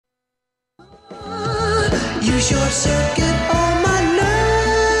You short circuit all my nerves,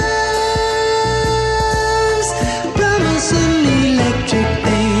 promising electric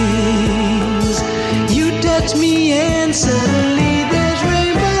things. You touch me and suddenly there's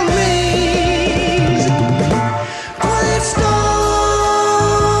rainbow rings. Quiet storm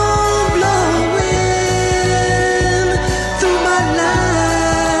blowing through my life.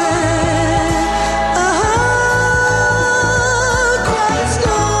 Quiet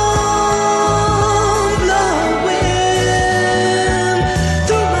storm blowing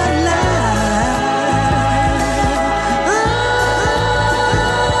through my life.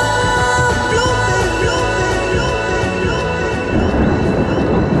 Blow, blow, blow, blow.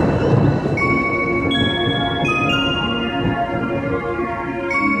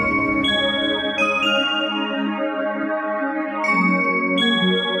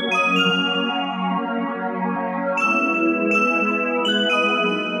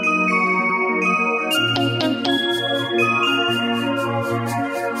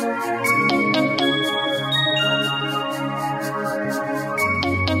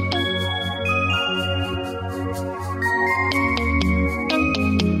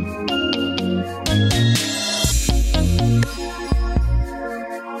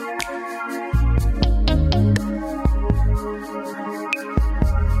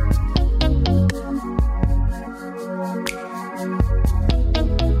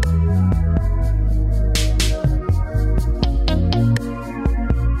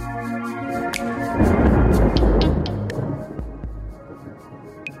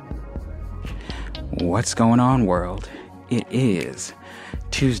 What's going on, world? It is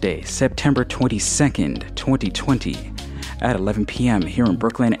Tuesday, September 22nd, 2020 at 11 p.m. here in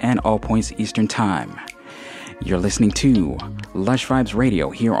Brooklyn and all points Eastern Time. You're listening to Lush Vibes Radio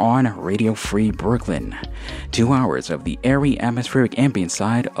here on Radio Free Brooklyn. 2 hours of the airy, atmospheric ambient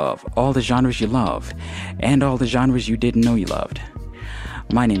side of all the genres you love and all the genres you didn't know you loved.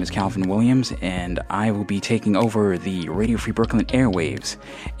 My name is Calvin Williams, and I will be taking over the Radio Free Brooklyn airwaves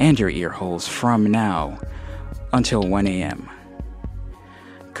and your ear holes from now until 1 a.m.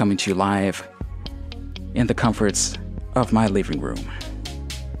 Coming to you live in the comforts of my living room.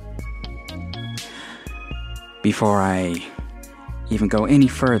 Before I even go any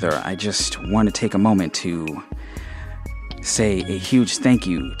further, I just want to take a moment to say a huge thank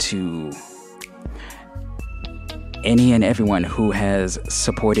you to any and everyone who has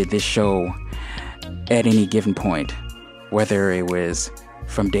supported this show at any given point, whether it was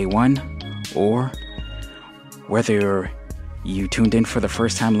from day one or whether you tuned in for the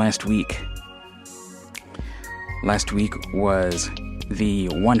first time last week. Last week was the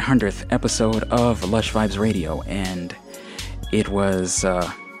 100th episode of Lush Vibes Radio, and it was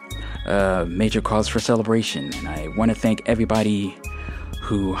a major cause for celebration. And I want to thank everybody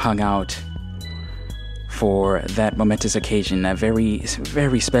who hung out for that momentous occasion, that very,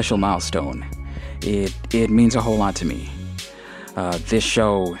 very special milestone. It means a whole lot to me. This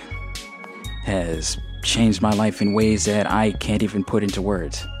show has changed my life in ways that I can't even put into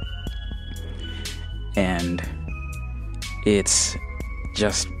words. And it's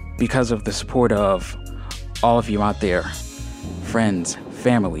just because of the support of all of you out there, friends,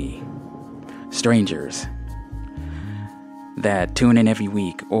 family, strangers, that tune in every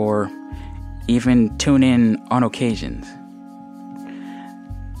week or even tune in on occasions.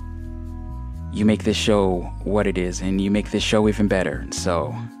 You make this show what it is, and you make this show even better.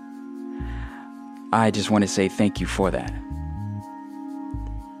 So I just want to say thank you for that.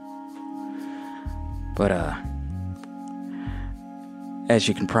 But as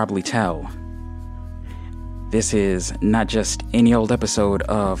you can probably tell, this is not just any old episode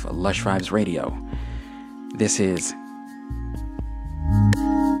of Lush Vibes Radio. This is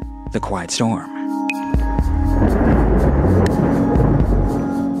The Quiet Storm.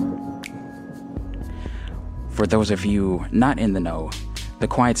 For those of you not in the know, The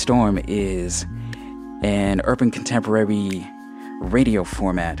Quiet Storm is an urban contemporary radio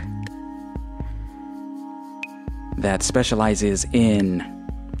format that specializes in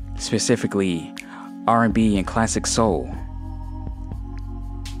specifically R&B and classic soul.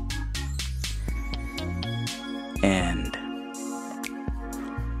 And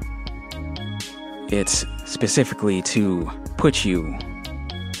it's specifically to put you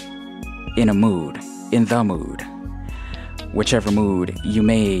in a mood, in the mood, whichever mood you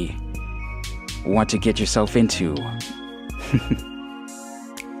may want to get yourself into.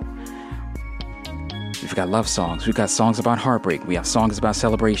 We've got love songs, we've got songs about heartbreak, we have songs about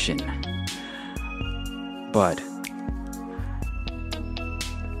celebration. But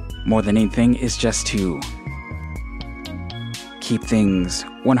more than anything, it's just to keep things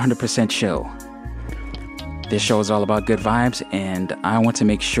 100% chill. This show is all about good vibes, and I want to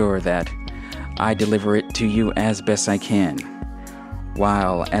make sure that I deliver it to you as best I can,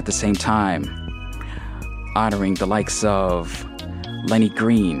 while at the same time honoring the likes of Lenny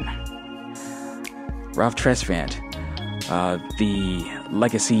Green, Ralph Tresvant, the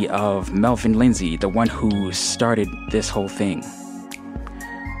legacy of Melvin Lindsay, the one who started this whole thing.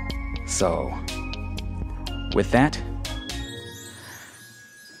 So, with that,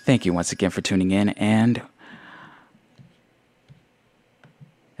 thank you once again for tuning in, and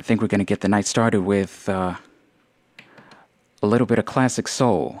I think we're going to get the night started with a little bit of classic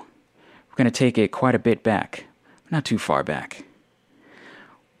soul. We're going to take it quite a bit back, not too far back.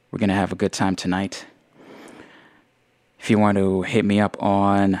 We're going to have a good time tonight. If you want to hit me up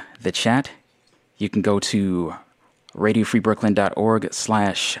on the chat, you can go to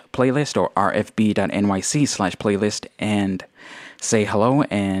radiofreebrooklyn.org/playlist or rfb.nyc/playlist and say hello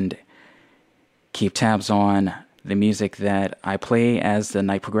and keep tabs on the music that I play as the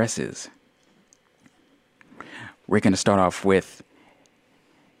night progresses. We're going to start off with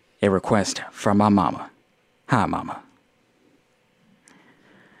a request from my mama. Hi, mama.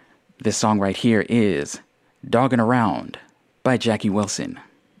 This song right here is Doggin' Around by Jackie Wilson.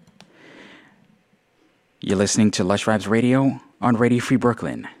 You're listening to Lush Vibes Radio on Radio Free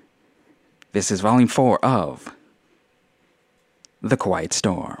Brooklyn. This is Volume 4 of The Quiet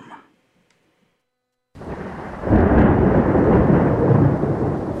Storm.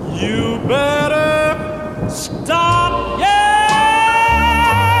 You better stop, yeah,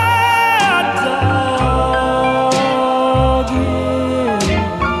 dogging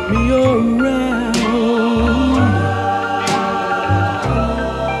me around.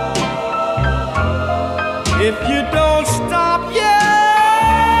 If you don't stop, yeah,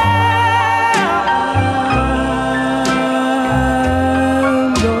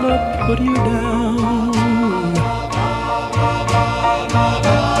 I'm gonna put you down.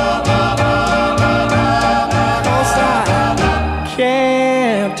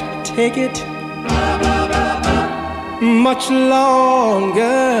 Take it much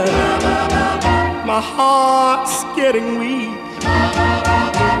longer. My heart's getting weak.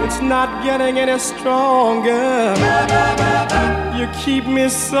 It's not getting any stronger. You keep me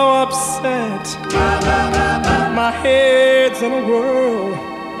so upset. My head's in a whirl.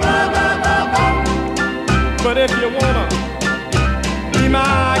 But if you wanna be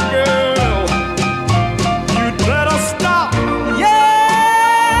my girl, you'd better stop.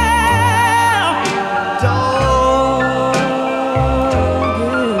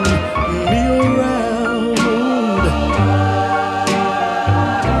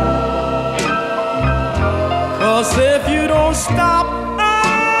 If you don't stop,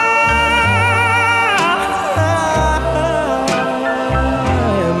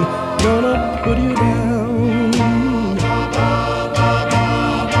 I'm gonna put you down.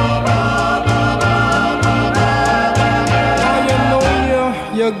 Now you know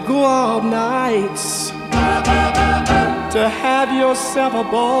you go out nights to have yourself a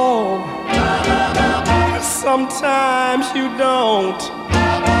ball. Sometimes you don't.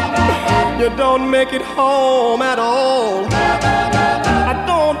 You don't make it home at all. I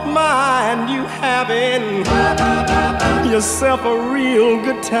don't mind you having yourself a real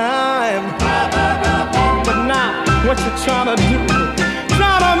good time. But now, what you trying to do?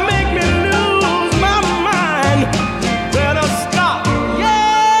 Trying to make me lose my mind. Better stop.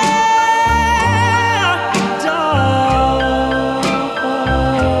 Yeah, dogging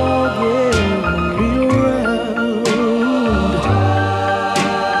me around.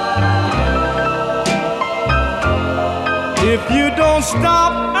 If you don't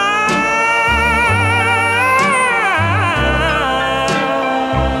stop,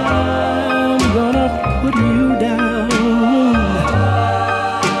 I'm gonna put you down.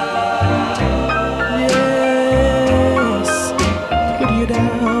 Yes, put you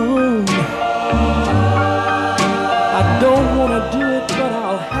down. I don't wanna do it, but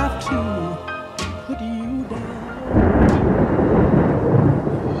I'll have to put you down.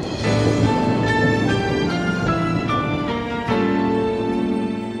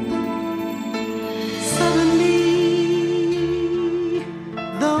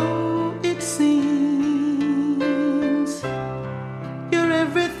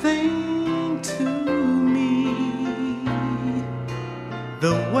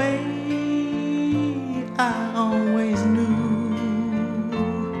 The way I always knew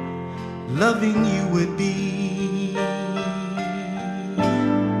loving you would be.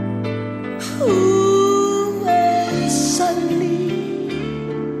 Ooh, suddenly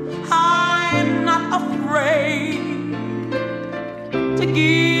I'm not afraid to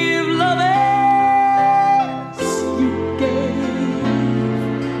give loving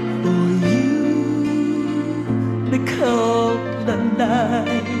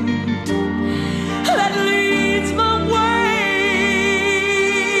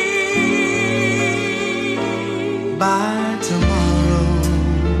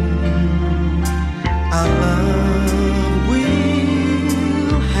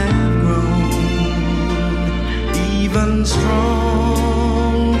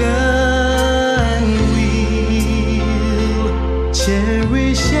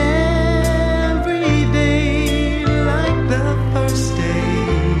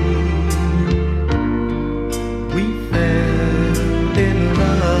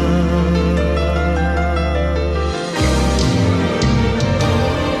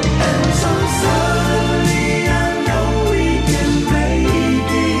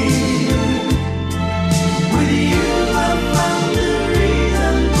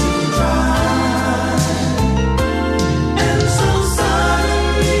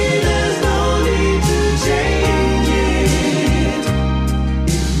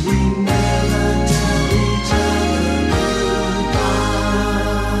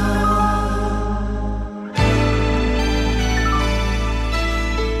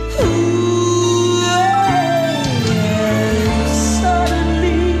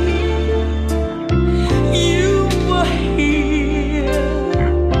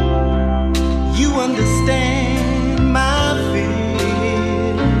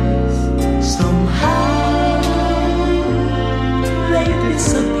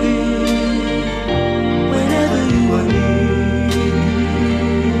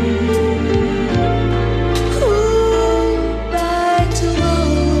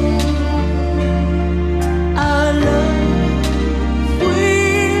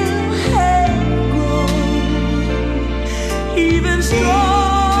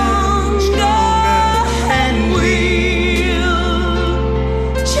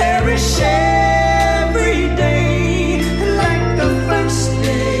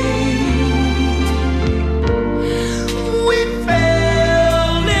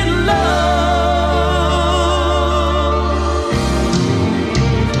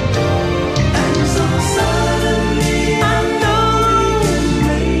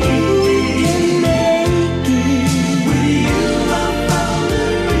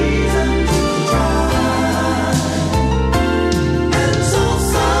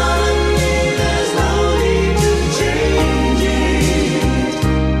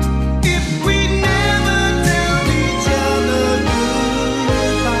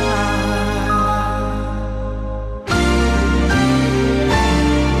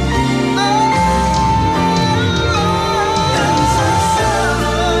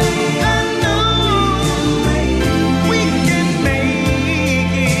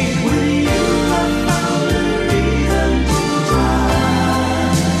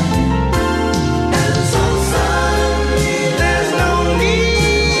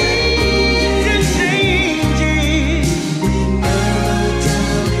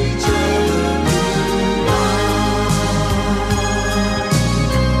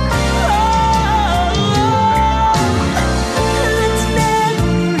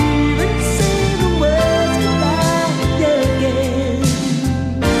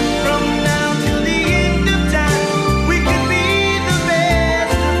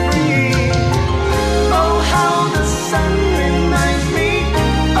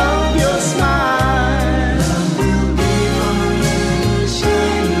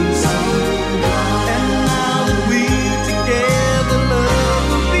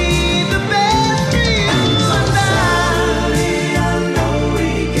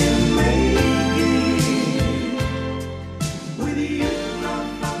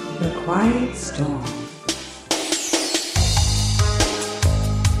The Quiet Storm.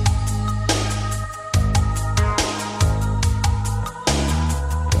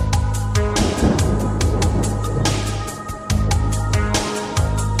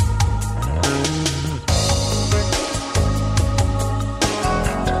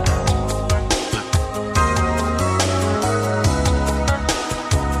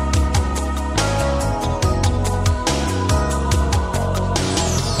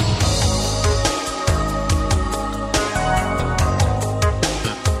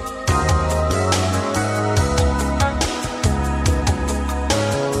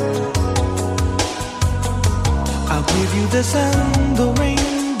 The sun, the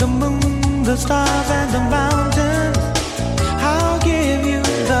rain, the moon, the stars and the mountains. I'll give you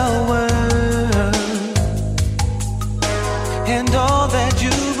the world and all that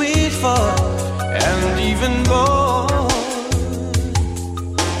you wish for, and even more.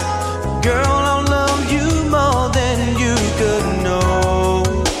 Girl, I'll love you more than you could know,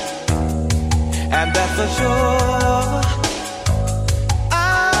 and that's for sure. I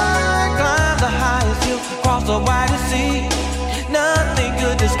climb the highest hill, cross the widest sea. Nothing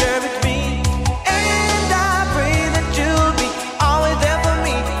could discourage me, and I pray that you'll be always there for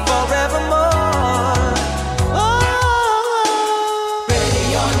me forevermore. Oh, ready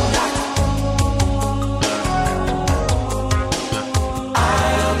or not,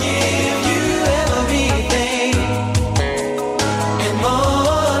 I'll give you everything and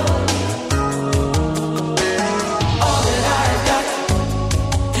more. All that I've got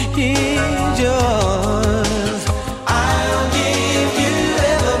is yours. I'll give you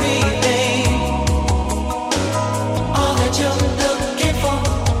everything, all that you're looking for.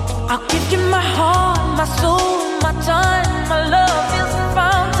 I'll give you my heart, my soul, my time, my love is a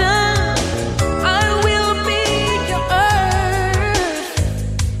fountain. I will be your earth,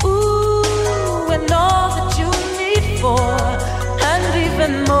 ooh, and all that you need for, and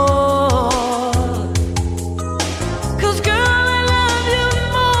even more. 'Cause girl, I love you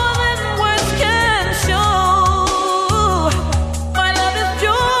more than words can show. My love is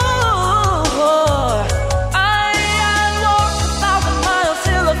pure. I'll walk 1,000 miles,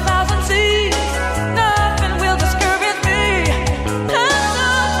 sail 1,000 seas. Nothing will discourage me. And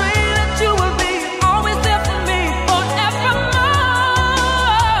I pray that you will be always there for me forevermore.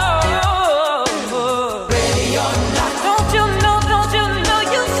 Ready or not, Don't you know,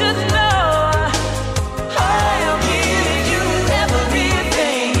 you should know. I'll give you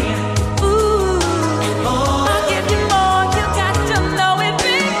everything Ooh, and more. I'll give you more, you got to know it,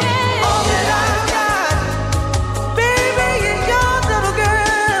 baby. All that I've got, baby, is yours, little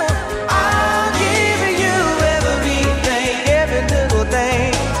girl. I'll give you everything, every little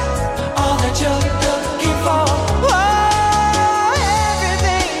thing, all that you're looking for. Oh,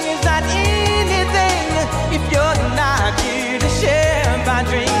 everything is not anything if you're not here to share my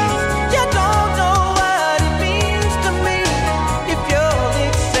dreams. You don't know what it means to me if you'll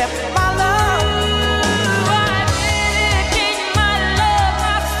accept my love. I dedicate my love,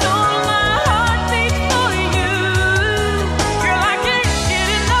 my soul, my heartbeat for you. Girl, I can't get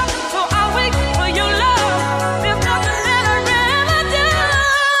enough, so I'll wait for your love. There's nothing that I'd rather do.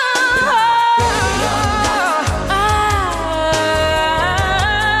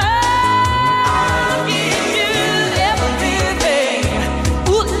 I'll give you everything.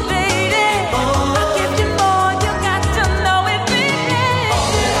 Ooh, lady, I'll give you more, you got to know it, baby.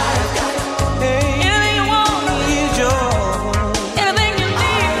 Anything you want, Is yours. anything you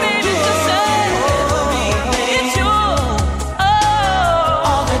need, baby, just say it's yours.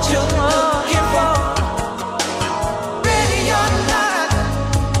 All that you're looking for. Ready or not,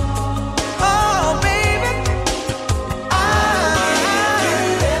 oh baby,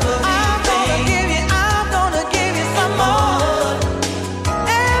 I'm gonna give you some more.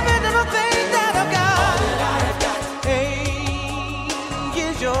 Every little thing that I've got, hey,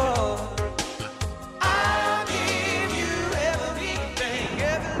 is yours. I'll give you everything,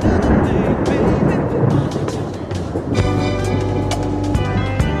 every little thing, baby.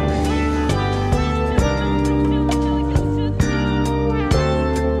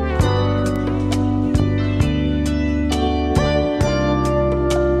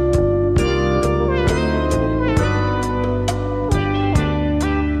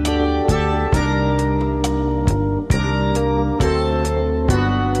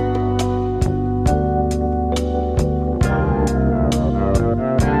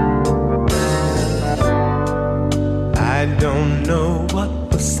 I don't know what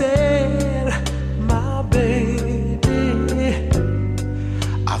was said, my baby.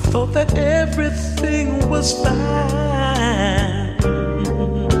 I thought that everything was fine.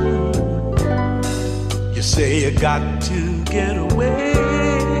 You say you got to get away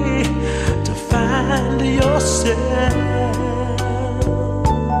to find yourself.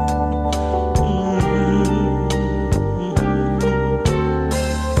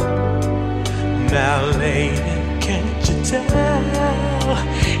 Now, lady, can't you tell?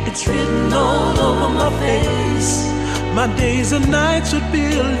 It's written all over my face. My days and nights would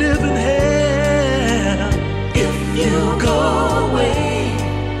be a living hell if you go away.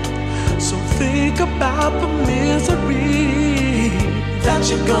 So think about the misery that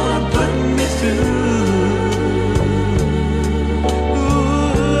you're gonna put me through.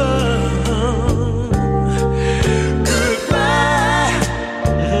 Goodbye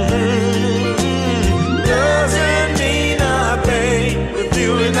doesn't mean nothing with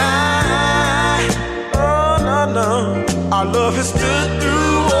you and I. Oh no, no, our love has stood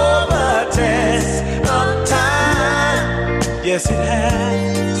through all the tests of time. Yes, it has.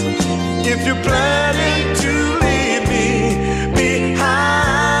 If you're planning to leave me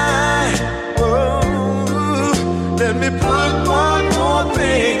behind, oh, let me put one more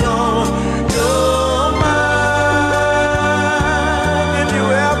thing on your mind. If you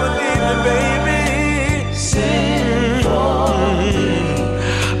ever need me, baby, send for me.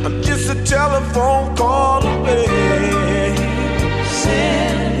 I'm just a telephone call away.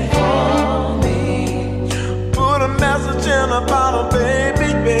 Send for me. Put a message in a bottle,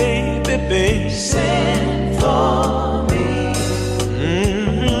 baby, baby. Send for me.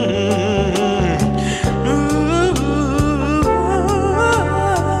 Ooh.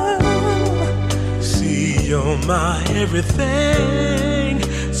 See, you're my everything,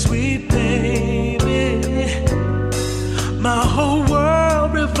 sweet baby. My whole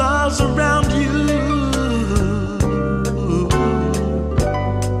world revolves around you.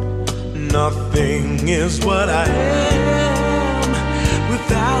 Nothing is what I am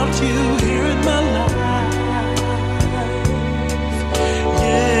without you here in my life.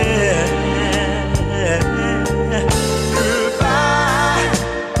 Yeah. Goodbye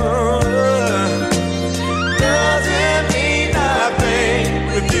doesn't mean nothing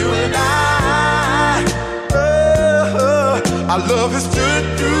with you and I. Our love has stood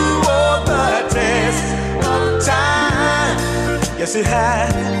through all the tests of time. Yes, it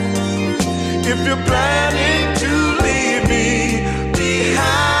has. If you're planning to leave me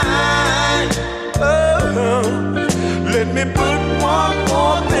behind, oh, let me put one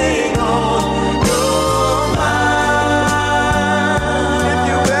more thing on your mind. If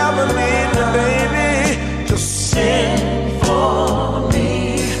you ever need me, baby, just send for me.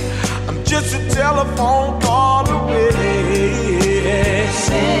 I'm just a telephone call away.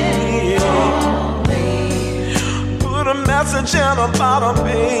 Send for me. Put a message in a bottle,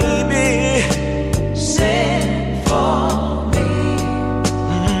 baby. Send for me.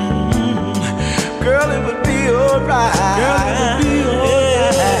 Girl, it would be alright. Girl, it would be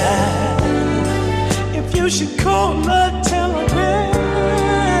alright. If you should call a telegram.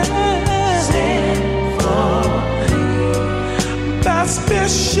 Send for me. By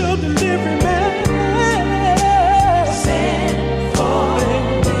special delivery man. Send for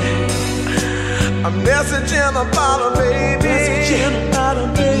me. A message in a bottle, baby. Message in a bottle,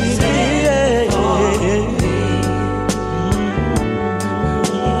 baby. Send for me.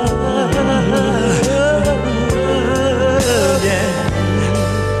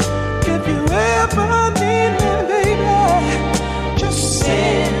 If you ever need me, baby, just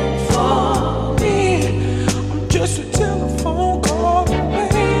send for me. I'm just a telephone call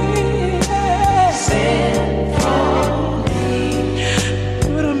away. Send for me.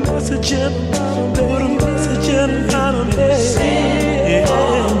 Put a message in a bottle, put a message in a bottle, baby. Send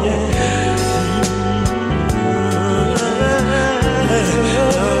for me.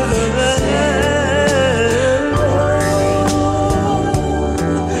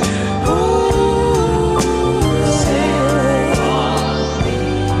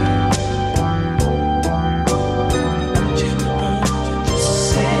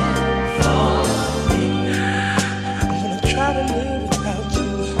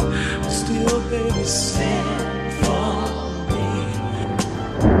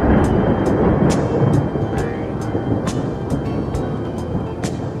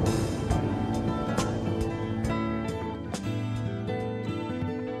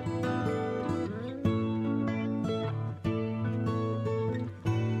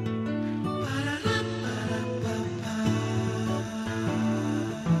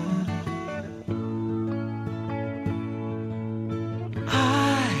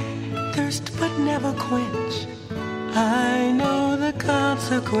 But never quench. I know the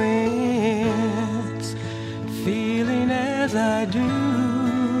consequence, feeling as I do.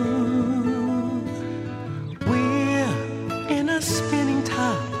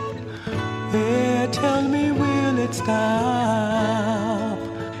 it stop?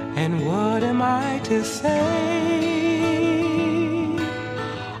 And what am I to say?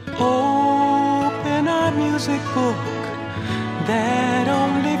 Open our music book that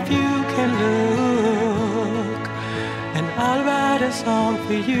only few can look, and I'll write a song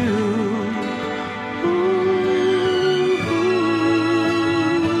for you.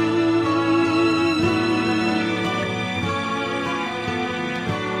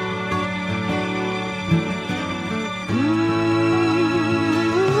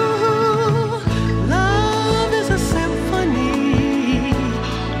 Love is a symphony,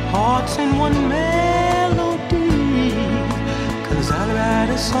 hearts in one melody, 'cause I'll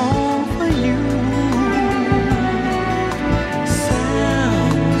write a song for you.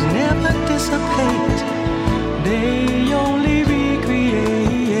 Sounds never dissipate, they only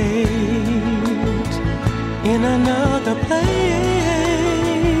recreate in another place.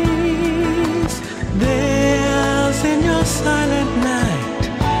 There's in your silent night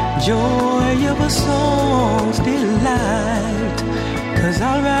joy of a song's delight, 'cause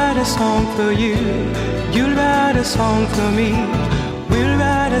I'll write a song for you, you'll write a song for me, we'll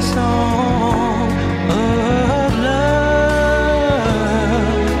write a song of love,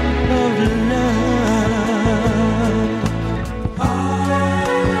 of love.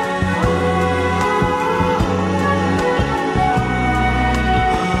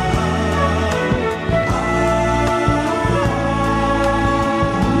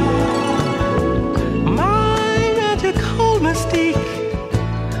 My magical mystique,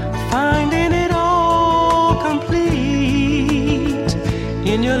 finding it all complete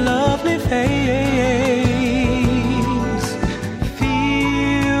in your lovely face.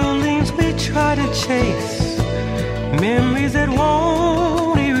 Feelings we try to chase, memories that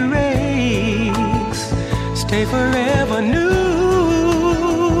won't erase, stay forever new.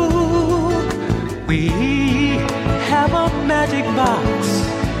 We have a magic box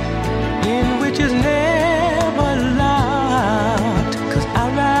in which is never locked, 'cause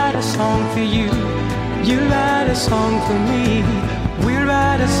I'll write a song for you, you write a song for me, we'll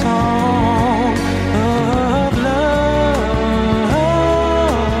write a song of love.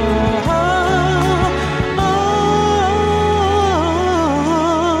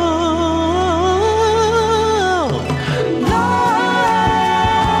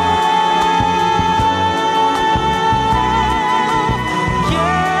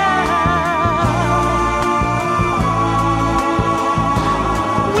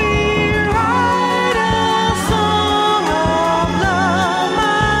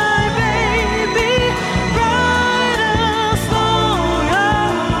 Right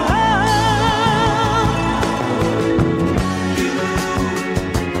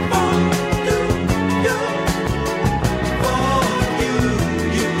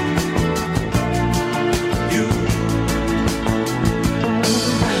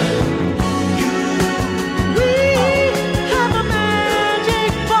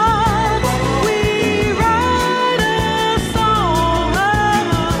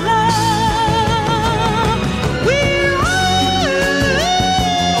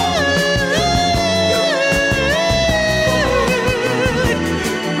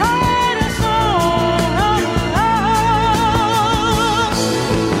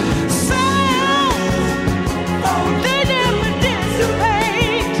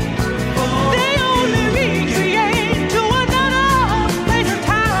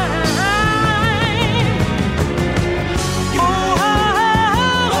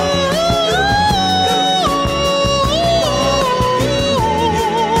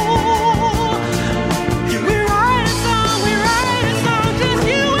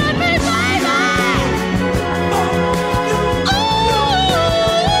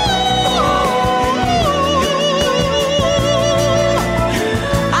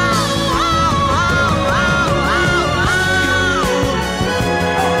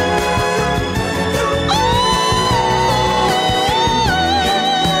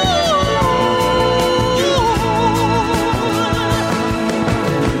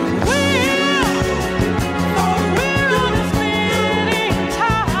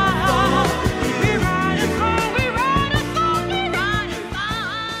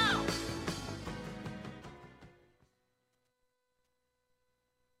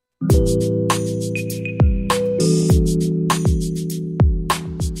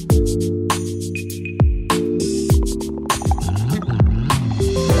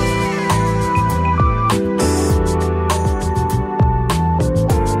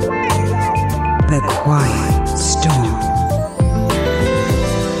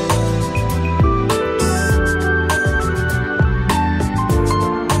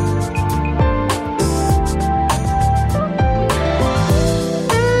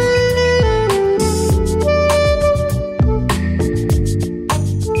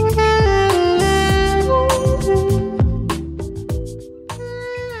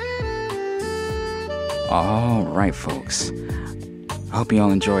right, folks. I hope you all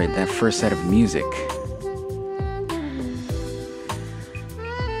enjoyed that first set of music.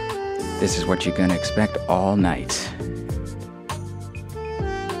 This is what you're gonna expect all night.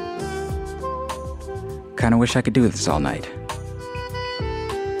 Kinda wish I could do this all night.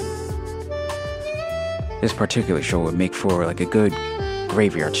 This particular show would make for like a good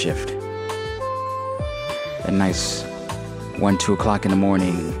graveyard shift. A nice 1, 2 o'clock in the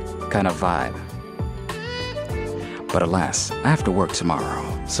morning kind of vibe. But alas, I have to work tomorrow,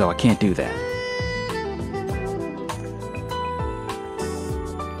 so I can't do that.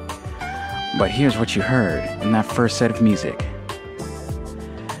 But here's what you heard in that first set of music.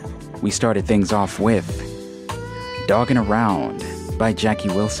 We started things off with Doggin' Around by Jackie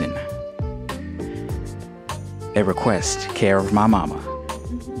Wilson, a request care of my mama.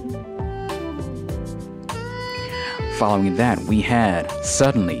 Following that, we had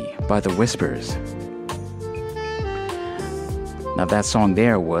Suddenly by The Whispers. Now that song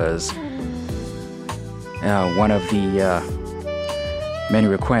there was one of the many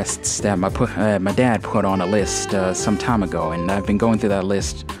requests that my dad put on a list some time ago, and I've been going through that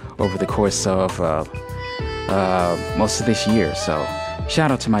list over the course of most of this year, so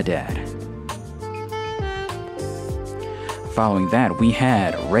shout out to my dad. Following that, we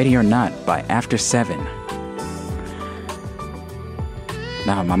had Ready or Not by After 7.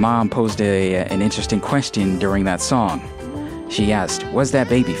 Now, my mom posed an interesting question during that song. She asked, was that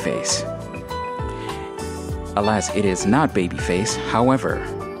Babyface? Alas, it is not Babyface. However,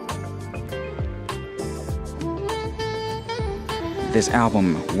 this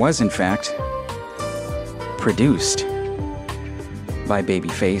album was in fact produced by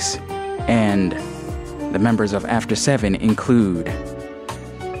Babyface, and the members of After 7 include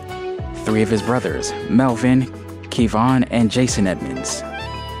 3 of his brothers, Melvin, Kevon, and Jason Edmonds.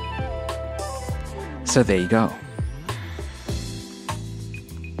 So there you go.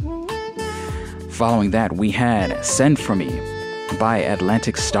 Following that, we had Send For Me by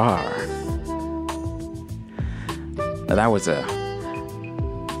Atlantic Star. Now that was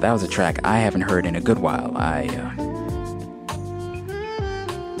a track I haven't heard in a good while. I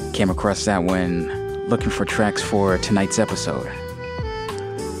came across that when looking for tracks for tonight's episode.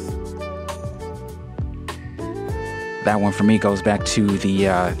 That one for me goes back to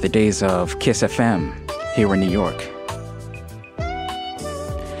the days of Kiss FM here in New York,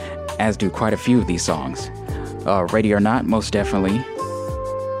 as do quite a few of these songs. Ready or Not, most definitely.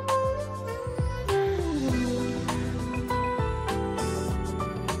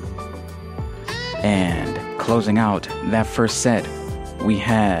 And closing out that first set, we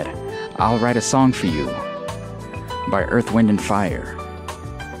had I'll Write a Song For You by Earth, Wind & Fire.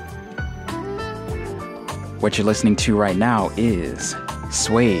 What you're listening to right now is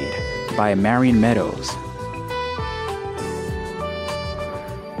Suede by Marion Meadows.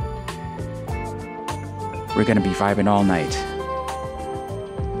 We're gonna be vibing all night.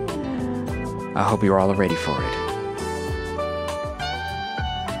 I hope you're all ready for it.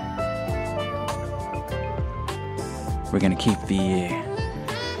 We're gonna keep the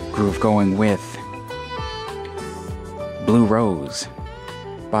groove going with Blue Rose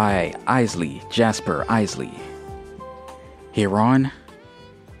by Isley, Jasper Isley, here on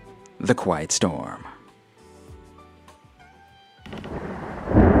The Quiet Storm.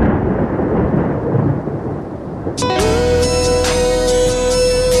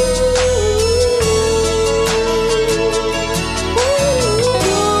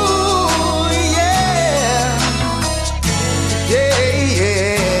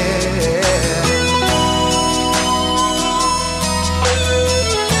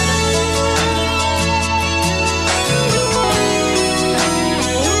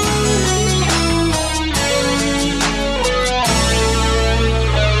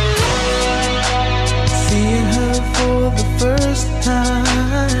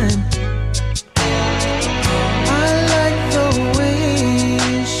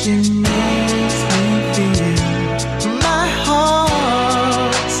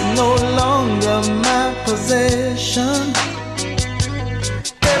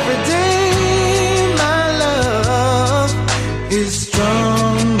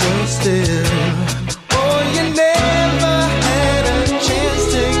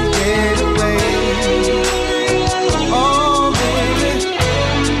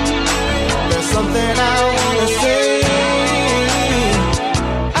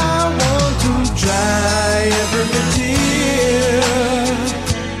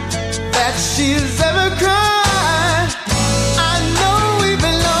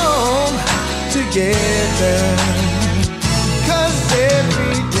 Together, 'cause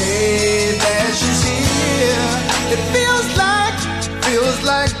every day that she's here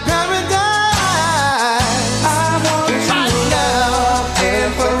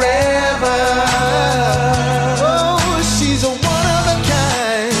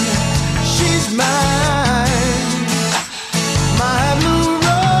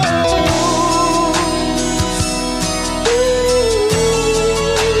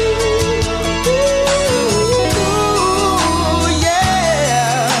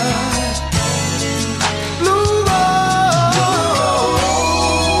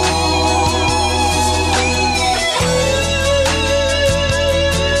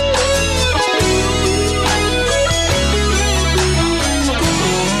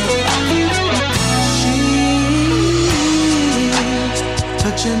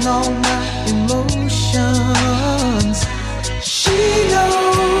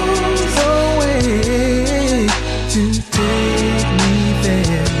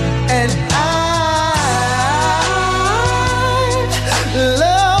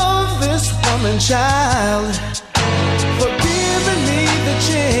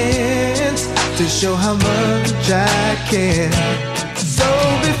to show how much I care. So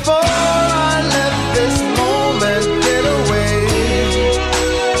before I let this moment get away,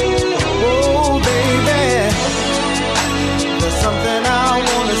 oh baby, there's something I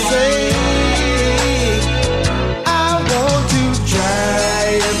wanna say. I want to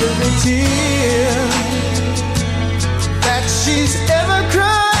dry every tear that she's ever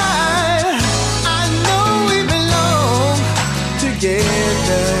cried. I know we belong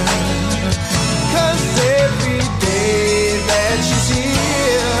together, 'cause every day that she's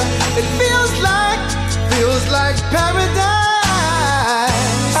here, it feels like paradise.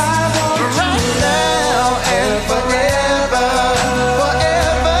 I want right now and forever,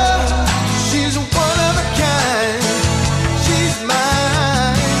 forever. She's one of a kind. She's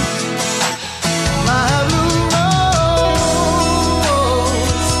mine, my blue rose.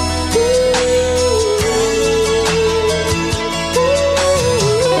 Ooh,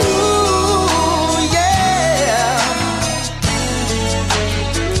 yeah.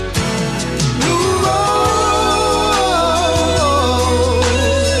 Blue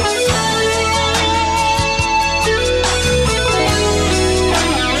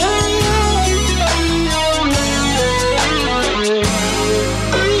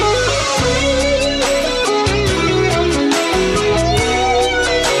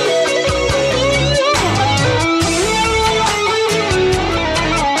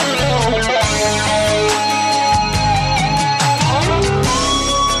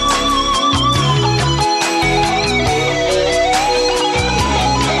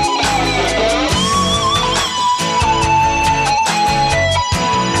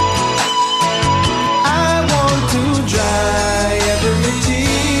I want to dry every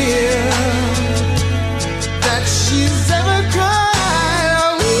tear that she's ever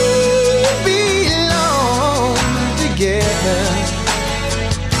cried. We belong together,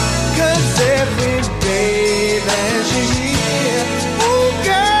 'cause every day that she's here, oh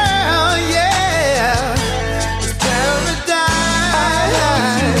girl, yeah, it's paradise.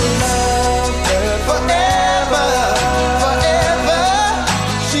 Forever, forever,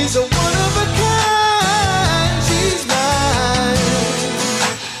 she's a one of a kind. She's mine,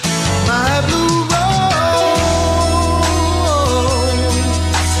 my blue rose.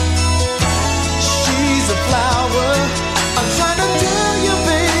 She's a flower. I'm trying to tell you,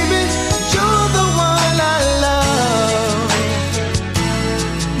 baby, you're the one I love.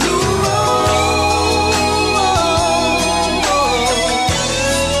 Blue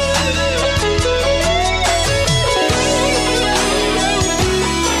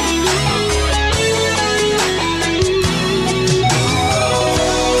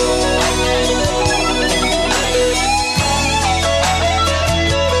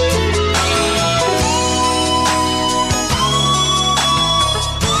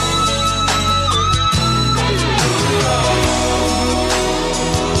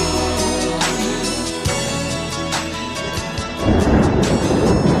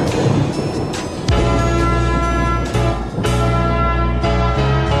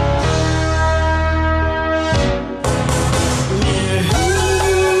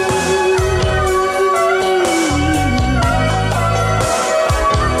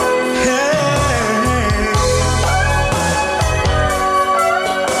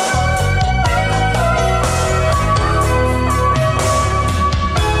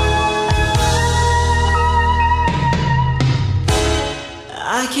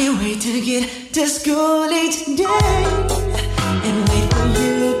I can't wait to get to school each day and wait for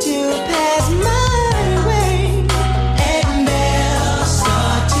you to pass my way. And bells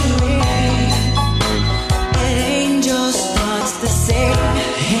start to ring, and angel starts to sing.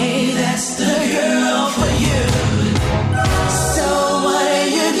 Hey, that's the girl for you. So what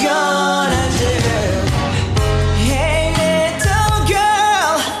are you gonna do? Hey, little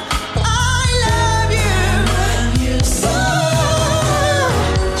girl, I love you so.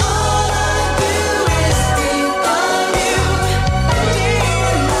 All I do is think of you. Day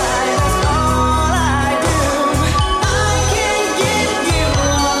and night, that's all I do. I can get you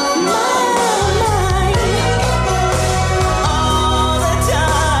off my mind all the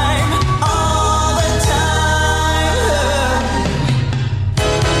time, all the time.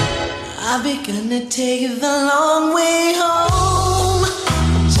 I've begun to take the long way home,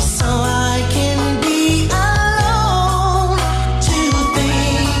 just so I can be alone, to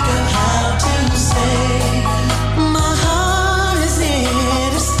think of how to say my heart is here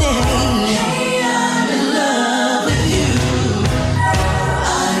to stay. Hey, I'm in love with you.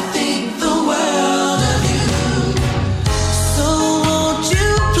 I think the world of you. So won't you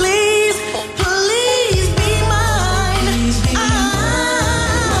please, please be mine? I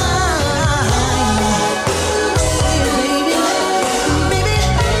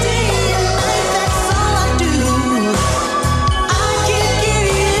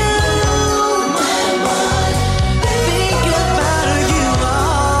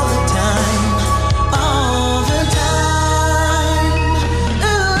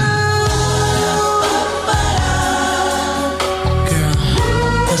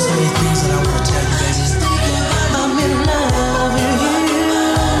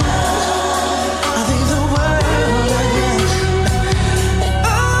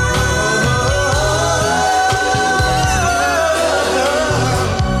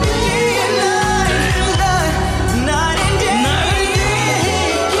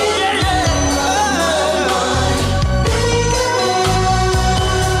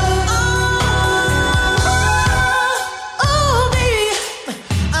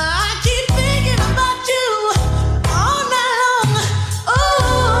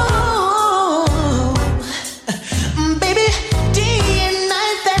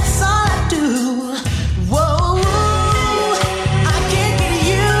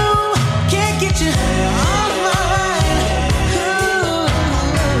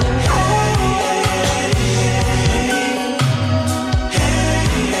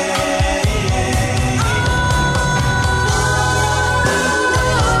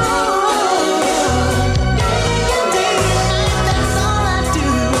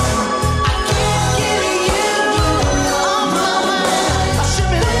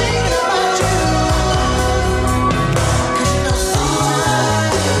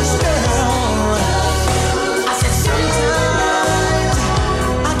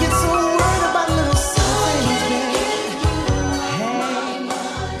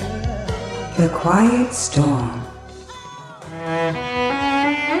Quiet Storm.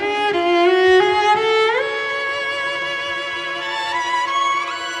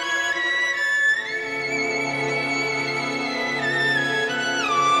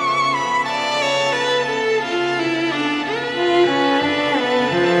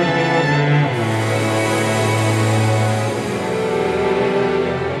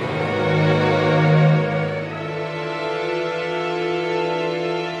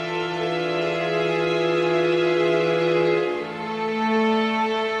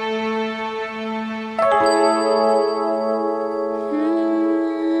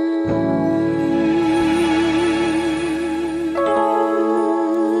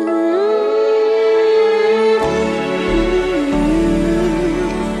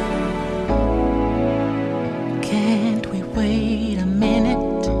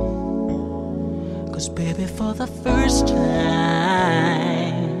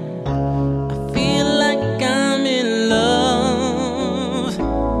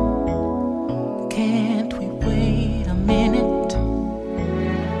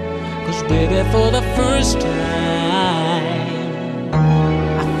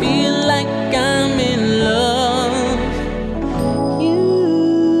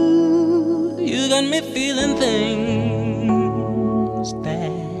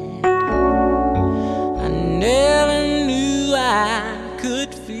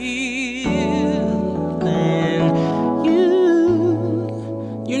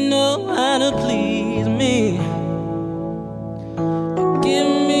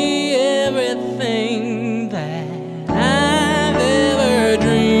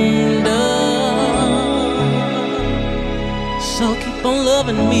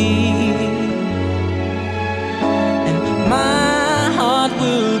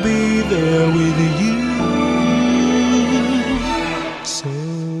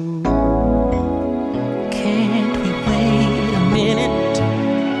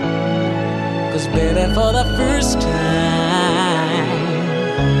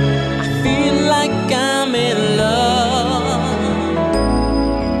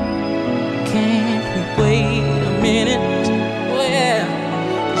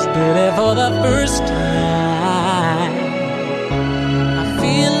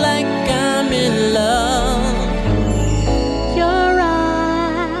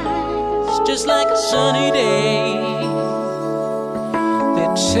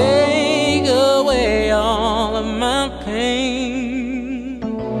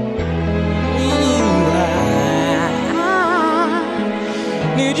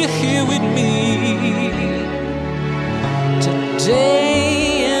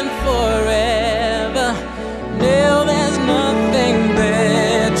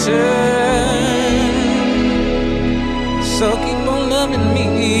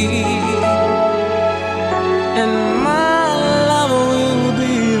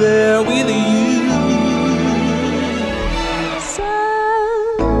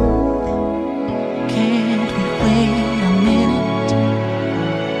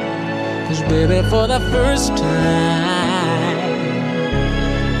 For the first time,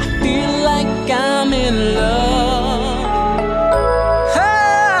 I feel like I'm in love.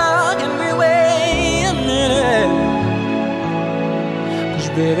 How can we wait a minute? 'Cause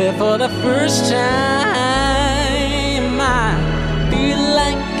baby, for the first time, I feel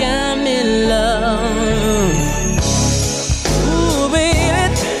like I'm in love. Ooh,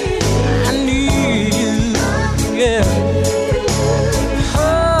 baby, I need you, yeah.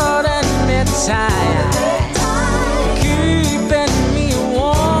 Tired, keeping me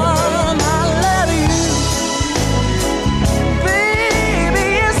warm. I love you, baby,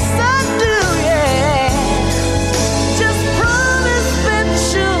 yes I do, yeah. Just promise that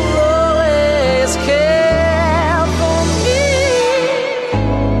you'll always care for me.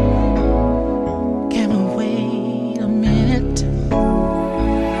 Can we wait a minute?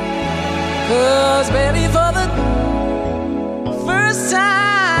 'Cause baby, for the first time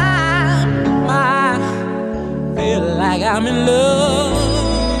like I'm in love.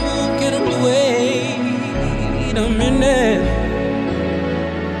 Can we wait a minute?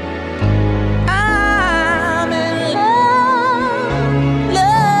 I'm in love,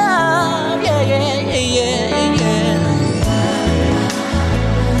 love, yeah, yeah, yeah, yeah.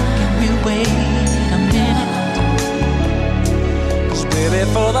 Can we wait a minute? 'Cause baby,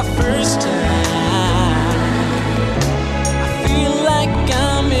 for the first time, I feel like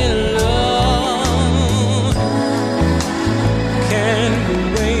I'm in love. Can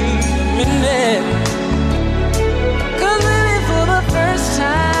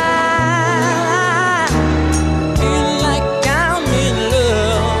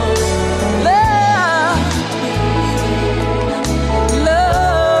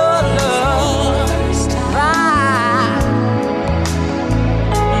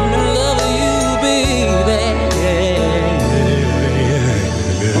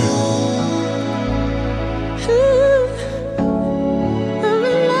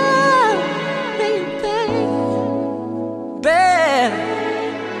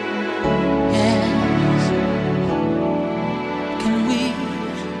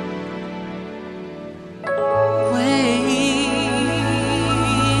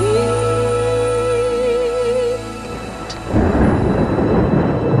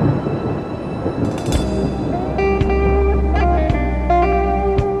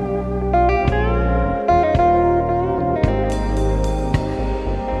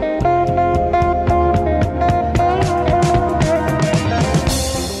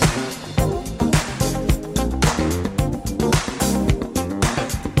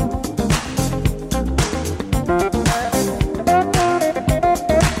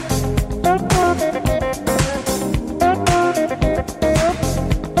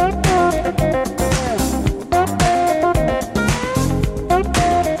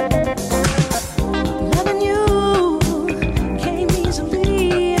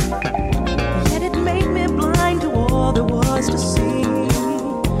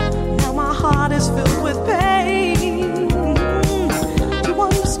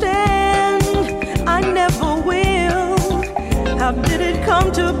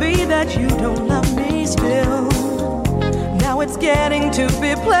that you don't love me still. Now it's getting to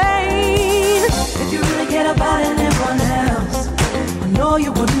be plain. If you really cared about anyone else, I know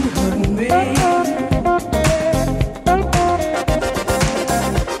you wouldn't hurt me.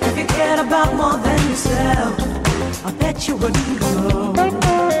 If you cared about more than yourself, I bet you wouldn't go.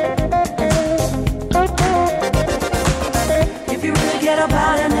 If you really cared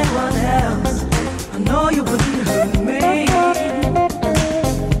about anyone else, I know you wouldn't hurt me.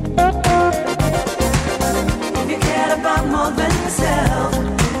 If you cared about more than yourself,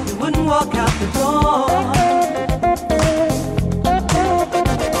 you wouldn't walk out the door.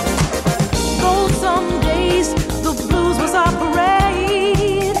 Though some days the blues was our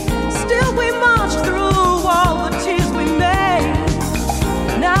parade, still we marched through all the tears we made.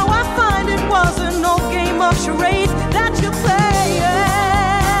 Now I find it wasn't no game of charades that you played.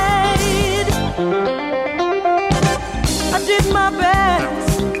 I did my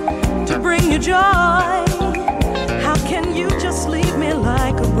best to bring you joy. How can you just leave me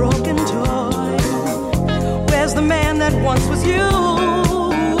like a broken toy? Where's the man that once was you?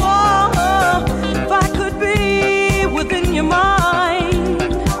 Oh, if I could be within your mind,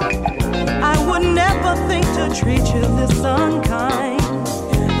 I would never think to treat you this unkind.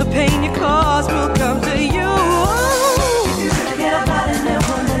 The pain you cause will come to you. If you forget about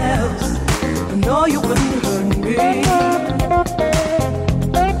anyone else, I know you wouldn't hurt me.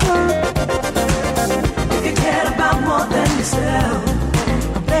 If you cared about more than yourself,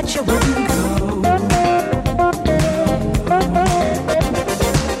 I bet you wouldn't go.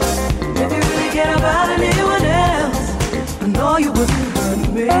 If you really cared about anyone else, I know you wouldn't hurt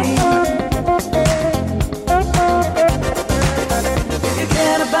me. If you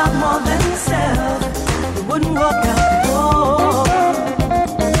cared about more than yourself, you wouldn't walk out the door.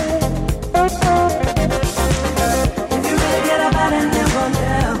 If you really cared about anyone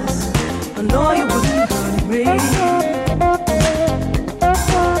else, I know you wouldn't hurt me.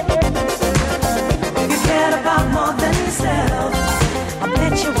 If you cared about more than yourself, I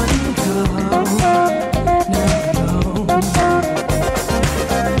bet you wouldn't go. No.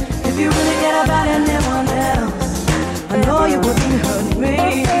 If you really cared about anyone else, I know you wouldn't hurt me.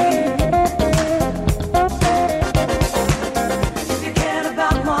 If you cared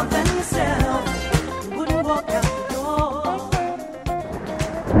about more than yourself, you wouldn't walk out the door.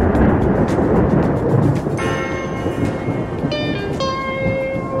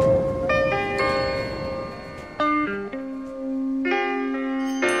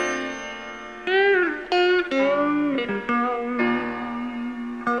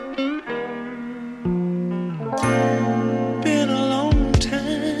 Been a long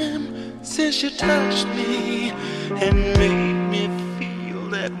time since you touched me and made me feel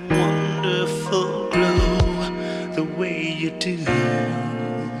that wonderful glow the way you do.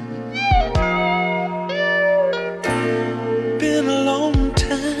 Been a long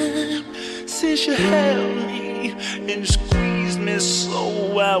time since you held me and squeezed me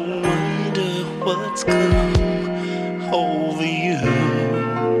so I wonder what's come over you.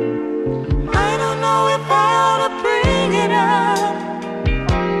 I don't know if I ought to bring it up.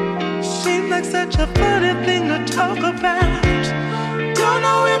 Seems like such a funny thing to talk about. Don't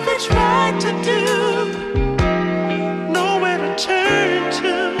know if it's right to do. Nowhere to turn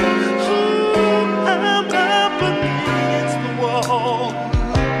to. Ooh, I'm up against the wall.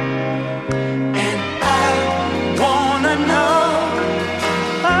 And I wanna know.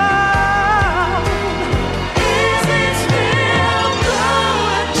 Is it still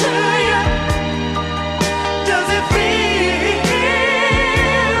good to you? Does it feel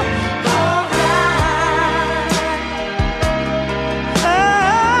alright?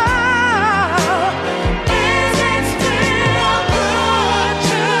 Is it still good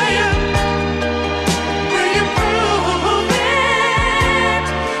to you? Will you prove it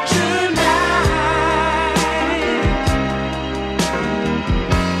tonight?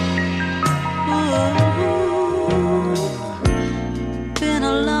 Been a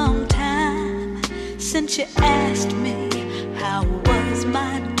long time since you asked me how was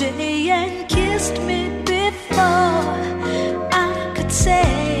my day and kissed me before I could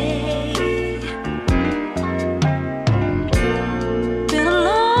say. Been a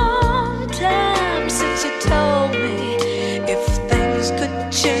long time since you told me if things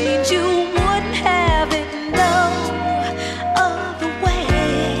could change you wouldn't have it no other way.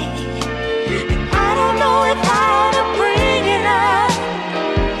 And I don't know if I ought to bring it up.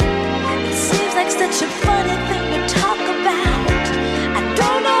 It seems like such a funny thing to talk about. I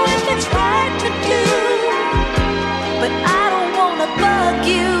don't know if it's right to do, but I don't wanna bug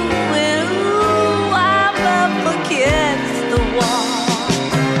you. And ooh, I'm up against the wall.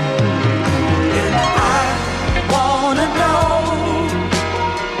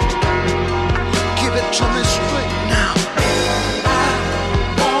 Tell me straight now.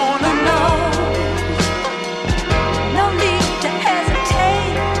 Wanna know? No need to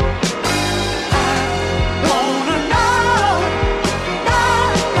hesitate. Wanna know? No,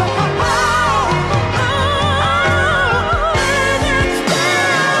 no, no. Is it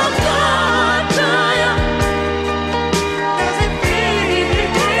still good to you? Does it feel alright?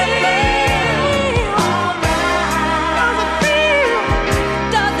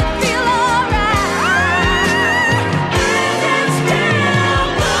 Does it feel alright? Is it still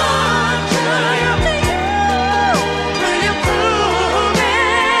good to you? Will you prove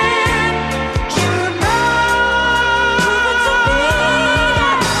it? You know to me.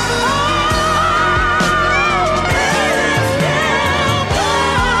 Is it still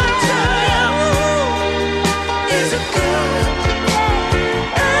good to you? Is it good?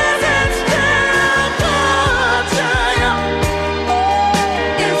 Is it still good to you?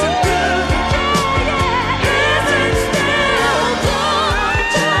 Is it good? Is it still good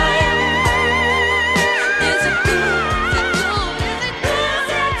to you? Is it good? Is it good? Is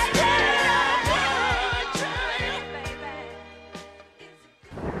it still good to you, baby?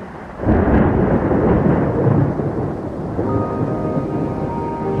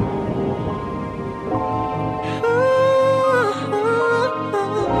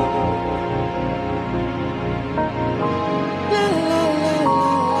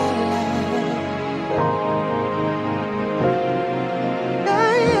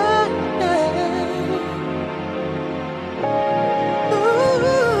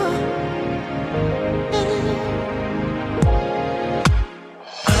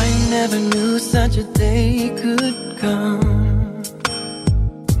 I never knew such a day could come,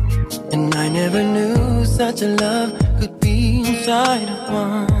 and I never knew such a love could be inside of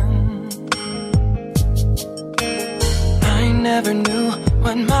one. I never knew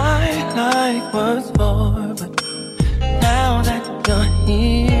what my life was for, but now that you're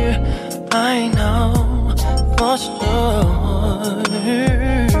here, I know for sure.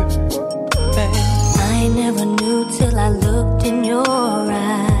 Babe, I never knew till I looked in your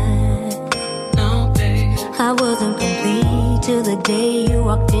eyes. no, babe. I wasn't complete till the day you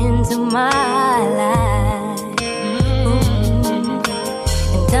walked into my life.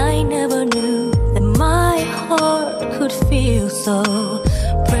 And I never knew that my heart could feel so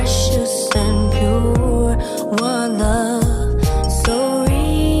precious and pure. One love so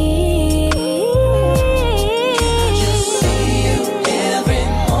real. Just see you every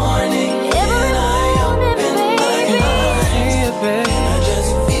morning. Every morning, baby. I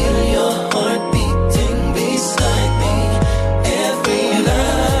just feel your heart beating beside me every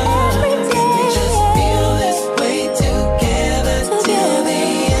night. Every day. We just feel this way together till the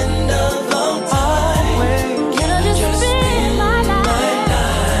end of all time. Can I just spend my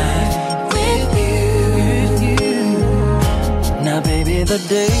life with you? Now, baby, the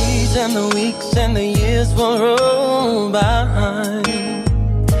days and the weeks and the years will roll by,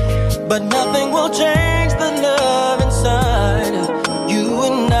 but nothing will change the love inside of you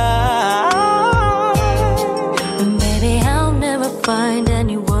and I. And baby, I'll never find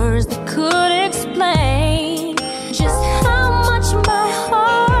any words that could explain just how much my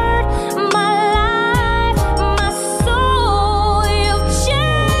heart, my life, my soul, you've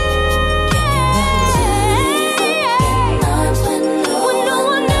changed. When no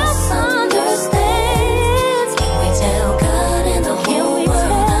one else understands, can we tell God and the whole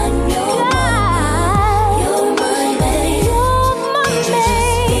world I know you're my man? You're my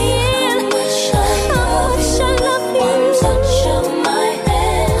man. How much I love you. One touch of my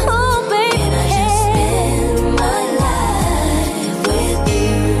hand. Oh, baby. And I just spend my life with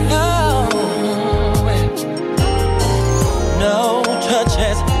you. No touch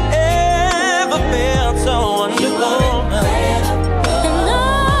has ever been so wonderful. And no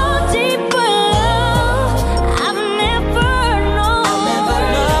deeper love I've never known.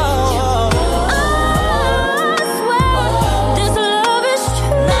 I swear this love is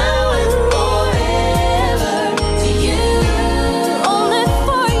true. Now and forever to you. Only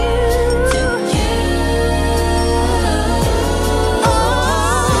for you. To you.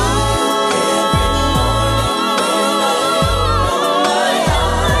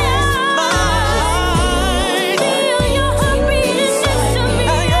 Feel your heart.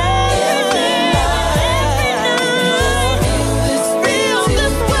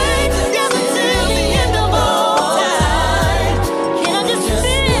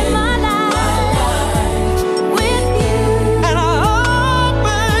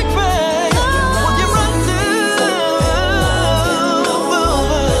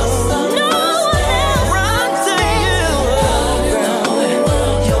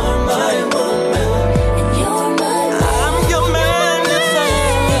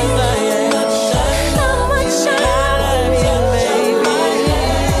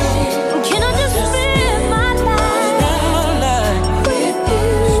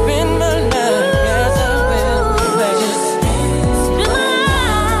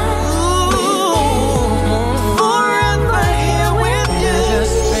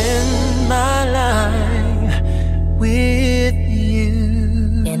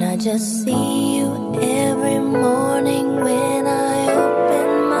 I just see you every morning when I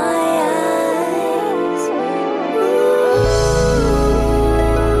open my eyes.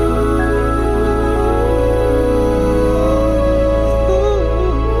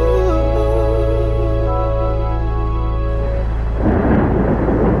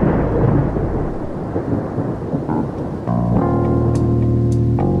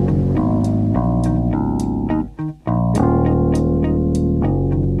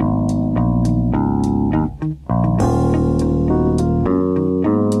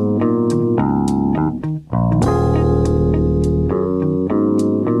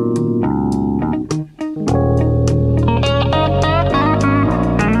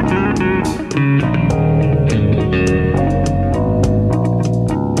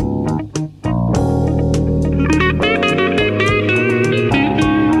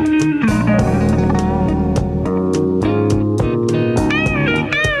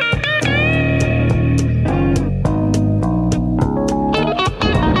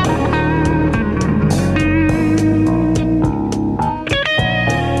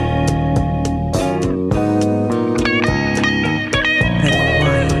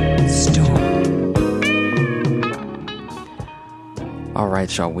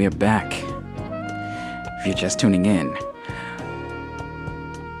 Alright, y'all, we're back. If you're just tuning in,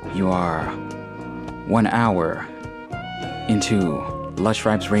 you are 1 hour into Lush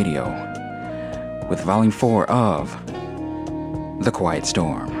Vibes Radio with Volume 4 of The Quiet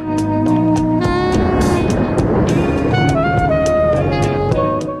Storm.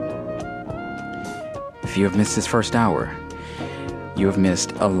 If you have missed this first hour, you have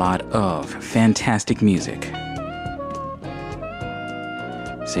missed a lot of fantastic music.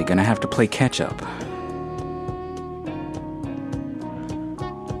 So you're gonna have to play catch up.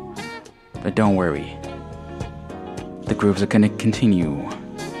 But don't worry, the grooves are gonna continue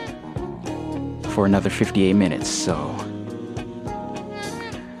for another 58 minutes, so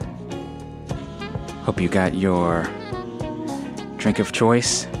hope you got your drink of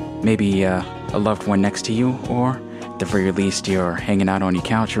choice, maybe a loved one next to you, or at the very least you're hanging out on your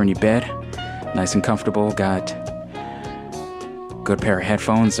couch or in your bed, nice and comfortable, got good pair of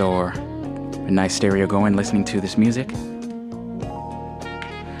headphones or a nice stereo going, listening to this music.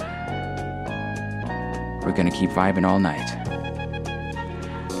 We're gonna keep vibing all night.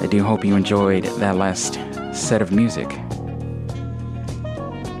 I do hope you enjoyed that last set of music.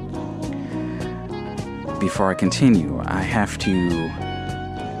 Before I continue, I have to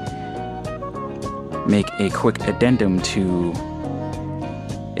make a quick addendum to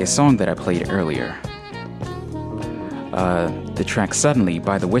a song that I played earlier. The track Suddenly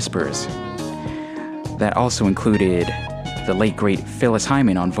by The Whispers. That also included the late great Phyllis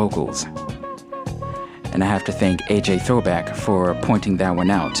Hyman on vocals. And I have to thank AJ Throwback for pointing that one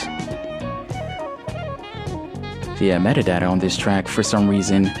out. The metadata on this track for some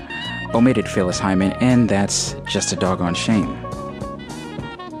reason omitted Phyllis Hyman, and that's just a doggone shame.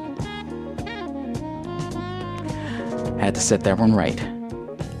 Had to set that one right.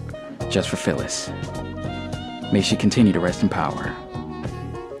 Just for Phyllis. May she continue to rest in power.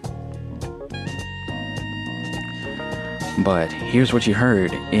 But here's what you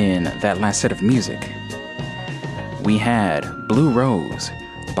heard in that last set of music. We had Blue Rose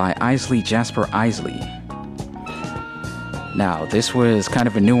by Isley Jasper Isley. Now, this was kind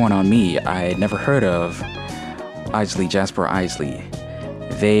of a new one on me. I had never heard of Isley Jasper Isley.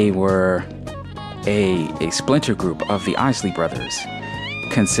 They were a splinter group of the Isley Brothers,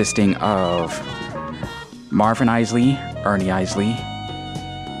 consisting of Marvin Isley, Ernie Isley,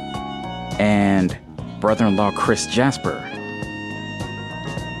 and brother-in-law Chris Jasper.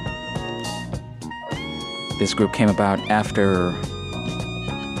 This group came about after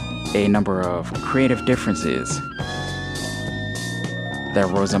a number of creative differences that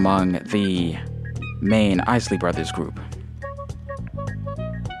arose among the main Isley Brothers group.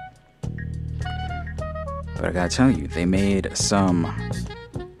 But I gotta tell you, they made some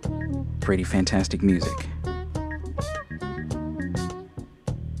pretty fantastic music.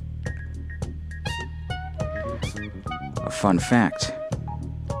 A fun fact: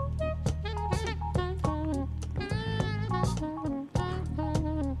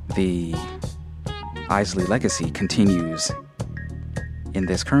 the Isley legacy continues in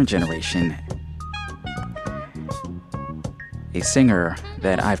this current generation. A singer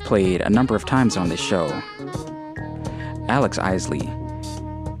that I've played a number of times on this show, Alex Isley,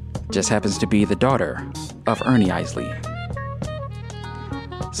 just happens to be the daughter of Ernie Isley.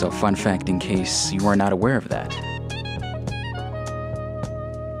 So fun fact in case you were not aware of that.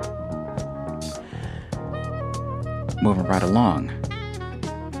 Moving right along.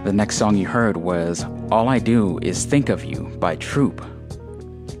 The next song you heard was All I Do Is Think of You by Troop.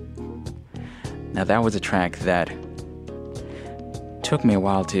 Now that was a track that took me a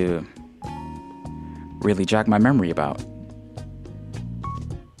while to really jog my memory about.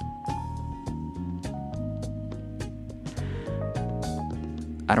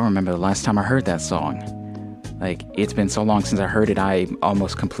 I don't remember the last time I heard that song. Like, it's been so long since I heard it, I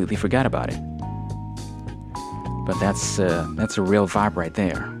almost completely forgot about it. But that's a real vibe right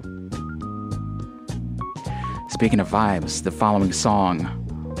there. Speaking of vibes, the following song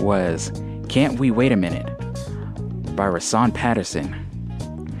was Can't We Wait a Minute by Rasan Patterson.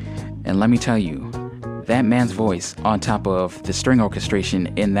 And let me tell you, that man's voice on top of the string orchestration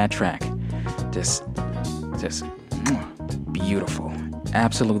in that track, just beautiful.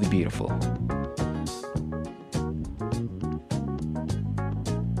 Absolutely beautiful.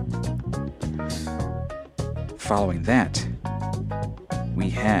 Following that, we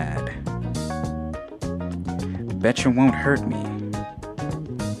had Bet You Won't Hurt Me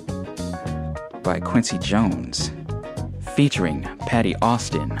by Quincy Jones, featuring Patty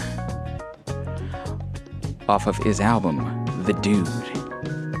Austin, off of his album, The Dude.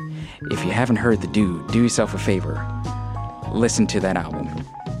 If you haven't heard The Dude, do yourself a favor. Listen to that album.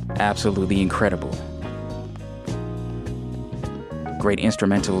 Absolutely incredible. Great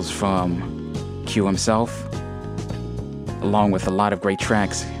instrumentals from Q himself, along with a lot of great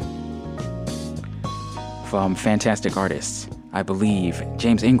tracks from fantastic artists. I believe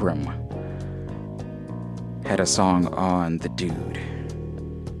James Ingram had a song on The Dude.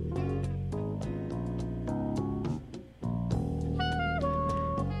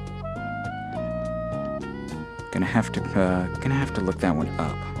 Gonna have to look that one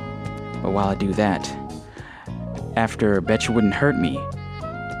up. But while I do that, after Bet You Wouldn't Hurt Me,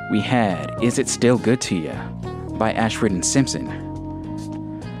 we had Is It Still Good to Ya by Ashford and Simpson.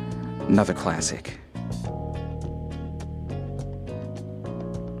 Another classic.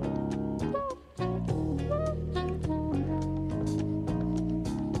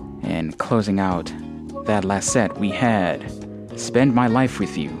 And closing out that last set, we had Spend My Life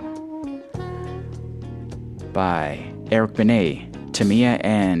With You by Eric Benet, Tamia,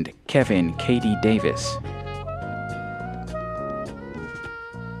 and Kevin K.D. Davis.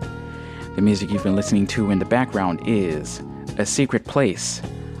 The music you've been listening to in the background is A Secret Place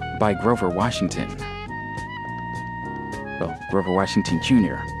by Grover Washington. Well, Grover Washington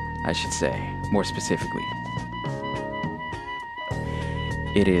Jr., I should say, more specifically.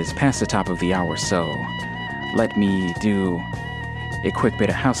 It is past the top of the hour, so let me do a quick bit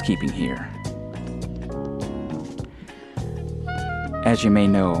of housekeeping here. As you may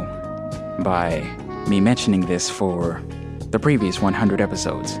know by me mentioning this for the previous 100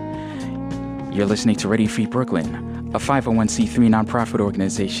 episodes, you're listening to Ready Free Brooklyn, a 501c3 nonprofit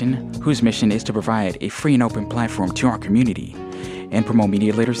organization whose mission is to provide a free and open platform to our community and promote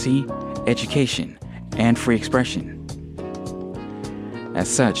media literacy, education, and free expression. As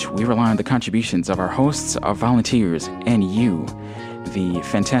such, we rely on the contributions of our hosts, our volunteers, and you, the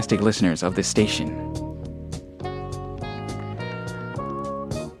fantastic listeners of this station.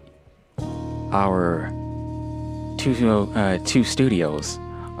 Our two studios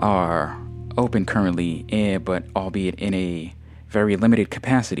are open currently, but albeit in a very limited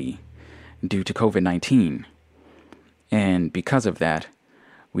capacity due to COVID-19. And because of that,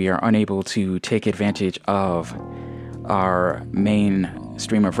 we are unable to take advantage of our main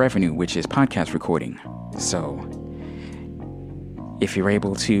stream of revenue, which is podcast recording. So if you're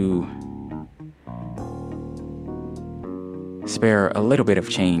able to spare a little bit of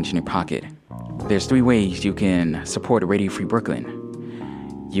change in your pocket, there's 3 ways you can support Radio Free Brooklyn.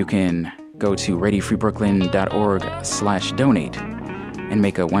 You can go to radiofreebrooklyn.org/donate and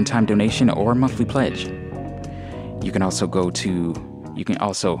make a one-time donation or a monthly pledge. You can also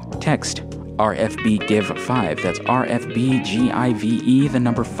text RFB Give 5. That's RFBGIVE, the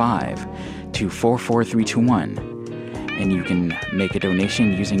number 5, to 44321. And you can make a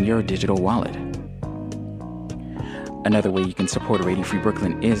donation using your digital wallet. Another way you can support Radio Free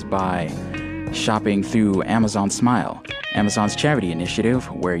Brooklyn is by shopping through Amazon Smile, Amazon's charity initiative,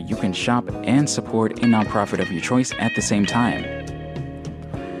 where you can shop and support a nonprofit of your choice at the same time.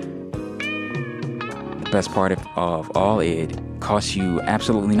 The best part of all, it costs you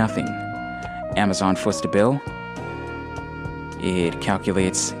absolutely nothing. Amazon foots the bill. It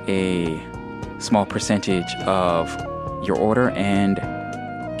calculates a small percentage of your order and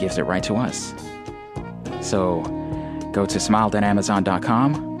gives it right to us. So go to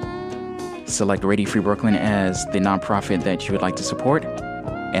smile.amazon.com, select Radio Free Brooklyn as the nonprofit that you would like to support,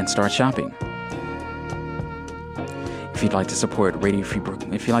 and start shopping. If If you'd like to support Radio Free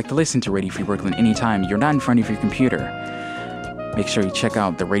Brooklyn, if you'd like to listen to Radio Free Brooklyn anytime you're not in front of your computer, make sure you check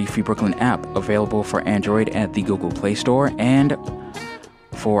out the Radio Free Brooklyn app, available for Android at the Google Play Store and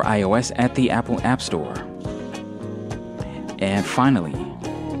for iOS at the Apple App Store. And finally,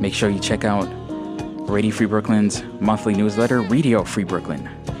 make sure you check out Radio Free Brooklyn's monthly newsletter, Radio Free Brooklyn,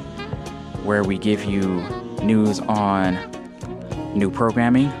 where we give you news on new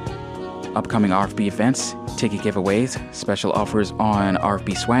programming, upcoming RFB events, ticket giveaways, special offers on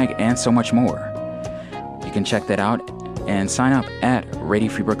RFB swag, and so much more. You can check that out and sign up at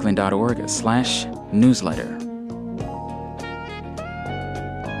radiofreebrooklyn.org/newsletter.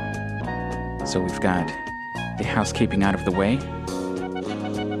 So we've got the housekeeping out of the way.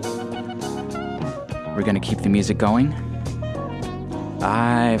 We're going to keep the music going.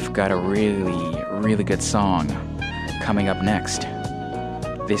 I've got a really, really good song coming up next.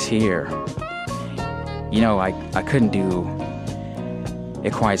 This here. You know, I couldn't do A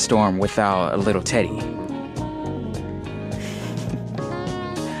Quiet Storm without a little Teddy.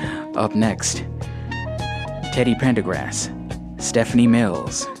 Up next, Teddy Pendergrass, Stephanie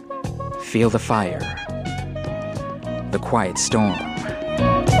Mills, Feel the Fire, The Quiet Storm.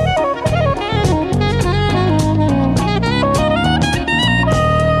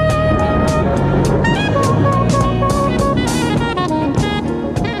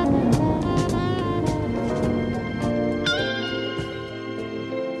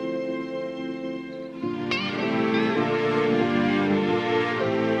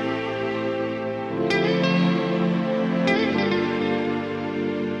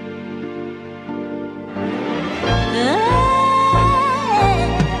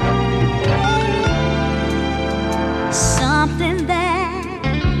 Something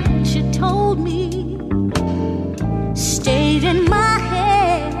that you told me stayed in my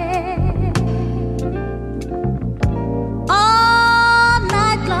head all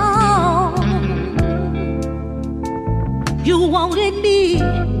night long. You wanted me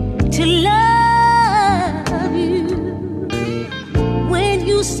to love you when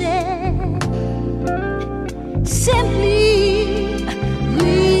you said simply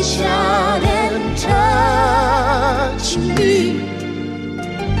reach out and touch me.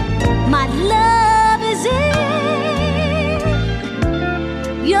 My love is in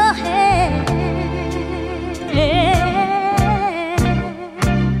your hand.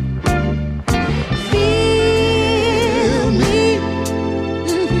 Feel me.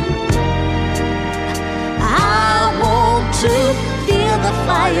 I want to feel the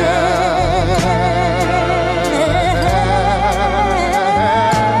fire.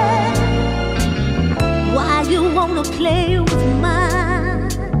 Why you wanna play with my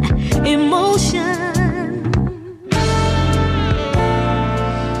emotion?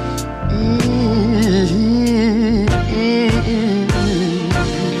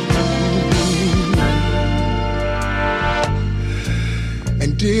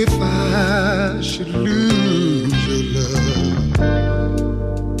 And if I should lose your love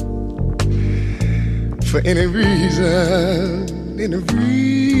for any reason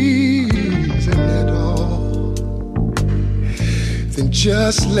at all, then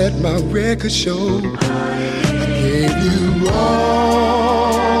just let my record show I gave you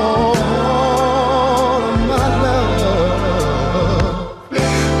all of my love.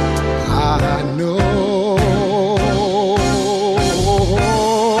 I know.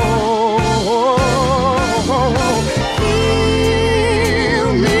 Feel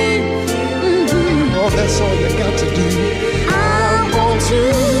me. Oh, that's all you got to do. I want to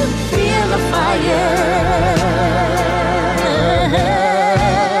feel the fire.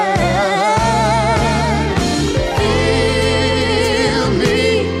 Feel me.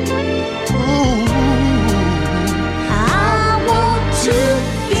 Ooh. I want to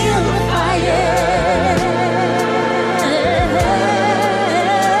feel the fire.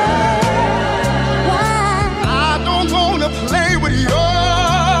 Why? I don't wanna play with your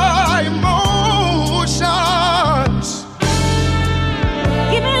emotions.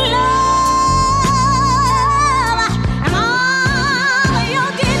 Give me love and all your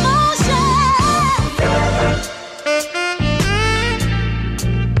devotion.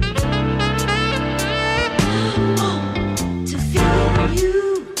 To feel you.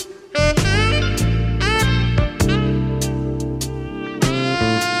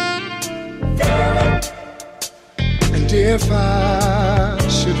 And if I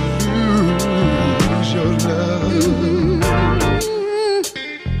should lose your love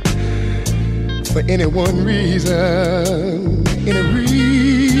for any one reason, any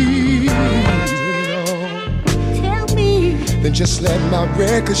reason at all, Tell me then just let my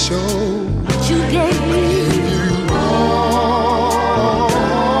record show what you gave me. you all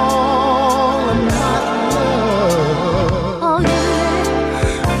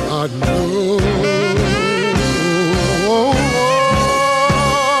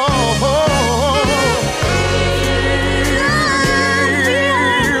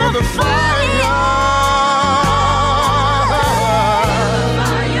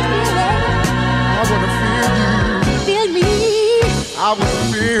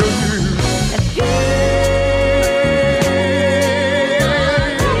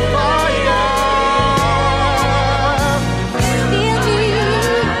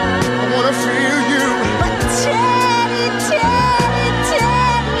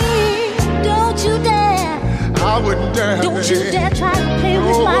play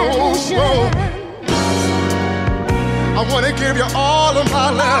with my emotions. I want to give you all of my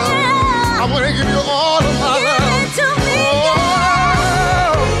love. I want to give you all of my love. Give it to me,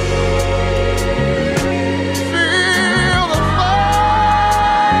 Feel the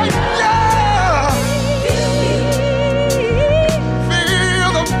fire.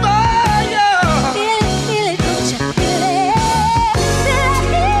 Feel the fire. Feel it, don't you feel it?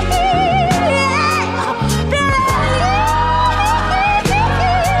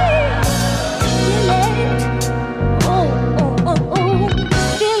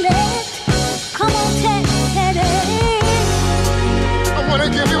 I want to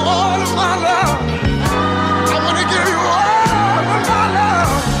give you all of my love. I want to give you all of my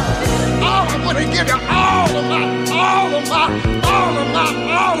love. Oh, I want to give you all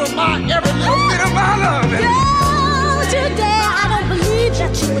of my, every little bit of my love. Don't you dare, I don't believe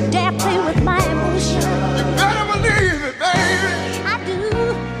that you would dare play with my emotions. You better believe it, baby. I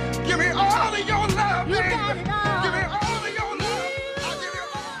do. Give me all of your love, You baby. got it all. Give me all of your love. I'll give you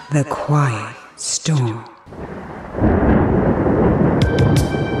all. The Quiet Storm.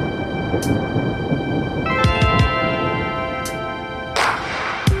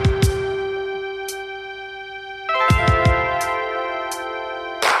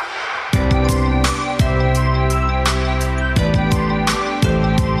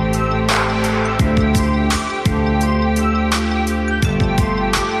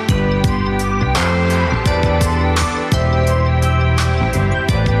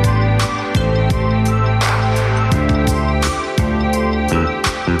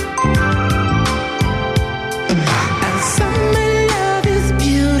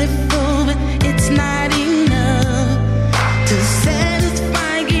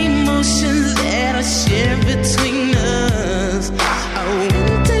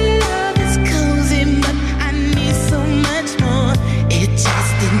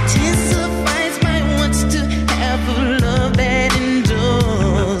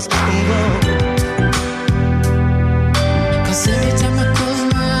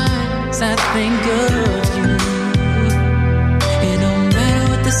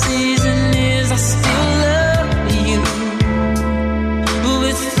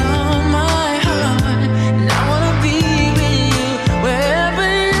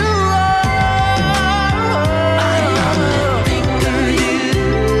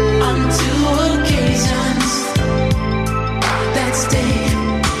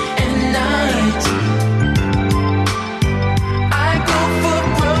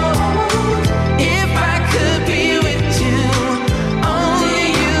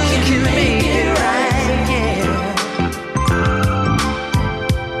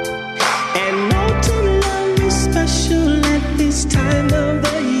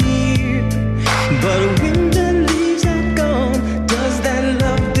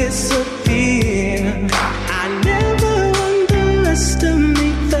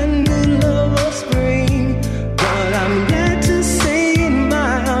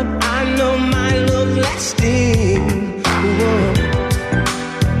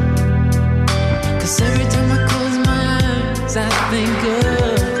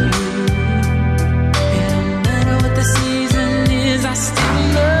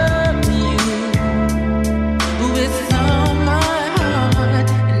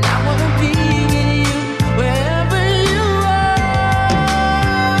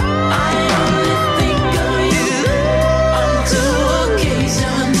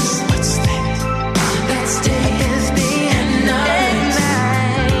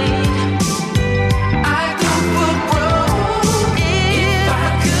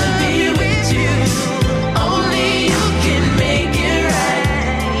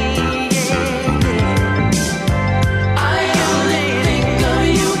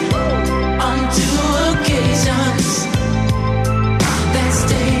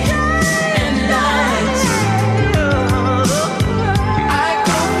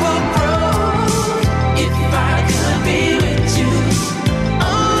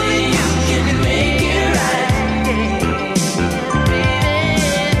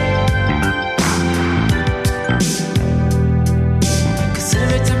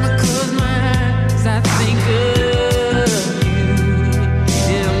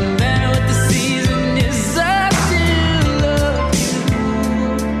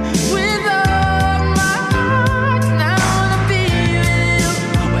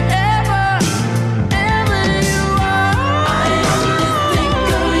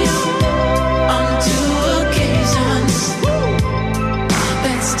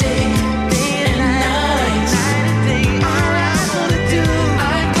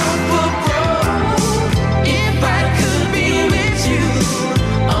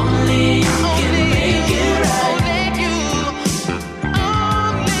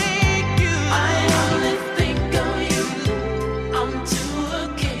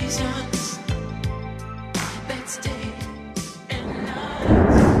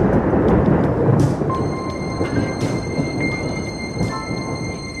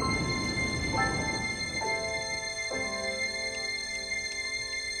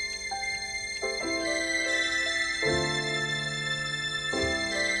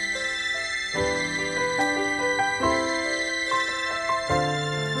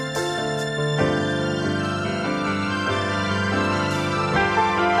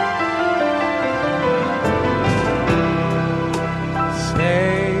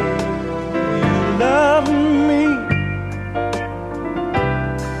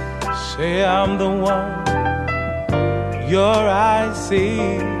 I'm the one your eyes see.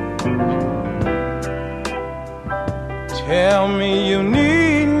 Tell me you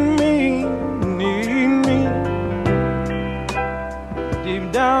need me, need me. Deep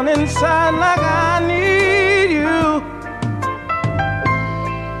down inside like I need you.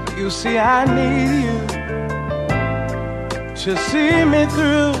 You see I need you to see me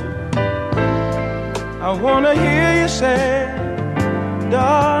through. I wanna hear you say,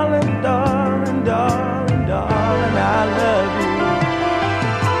 darling, darling, darling, darling, I love you.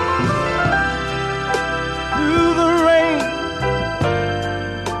 Through the rain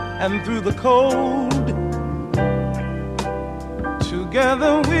and through the cold,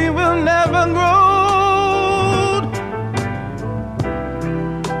 together we will never grow old.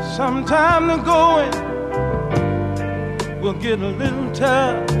 Sometime the going will get a little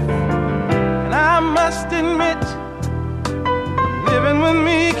tough, and I must admit, living with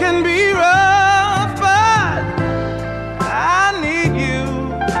me can be rough, but I need you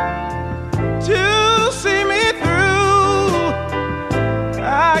to see me through.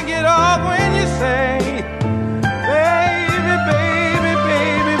 I get off when you say, baby, baby,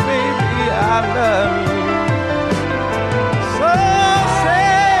 baby, baby, I love you. So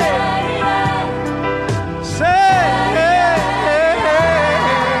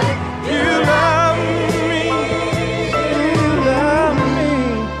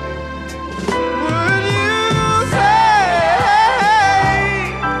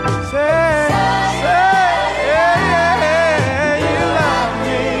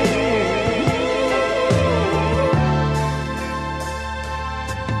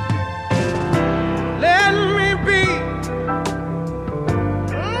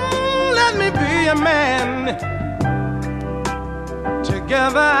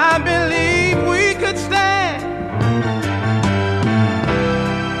together I believe we could stand.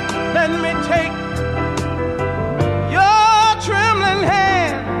 Let me take your trembling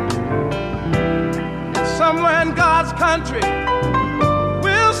hand, and somewhere in God's country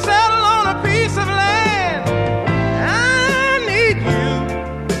we'll settle on a piece of land. I need you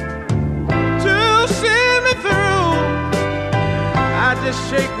to see me through. I just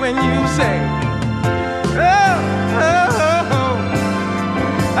shake when you say, oh, oh, oh, oh,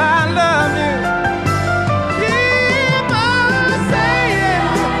 I love you. Keep on saying,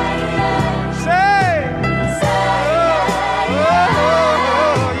 say, oh, oh,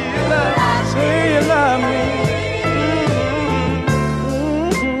 oh, you love, say you love me.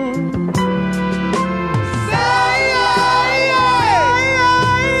 Say, you love me.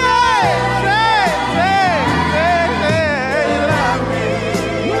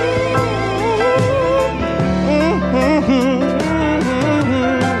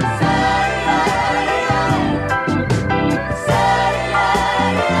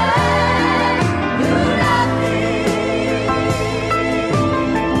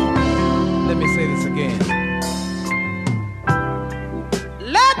 Let me say this again.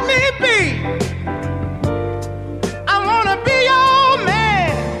 Let me be. I wanna be your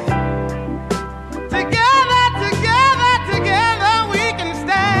man. Together, together, together we can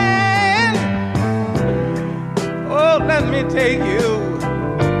stand. Oh, let me take you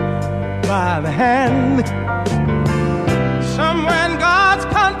by the hand. Somewhere in God's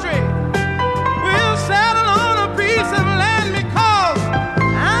country we'll settle on a piece of land, because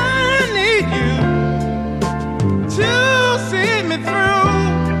I need you to see me through.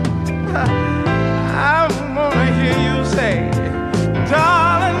 I wanna hear you say,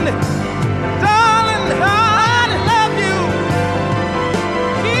 darling, darling, I love you.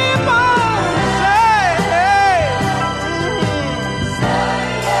 Keep on saying,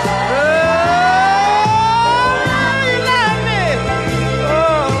 oh, you love me.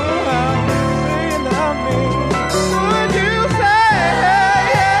 Oh, you love me. Would you say,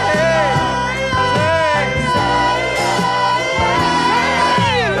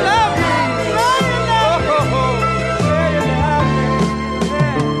 you love me?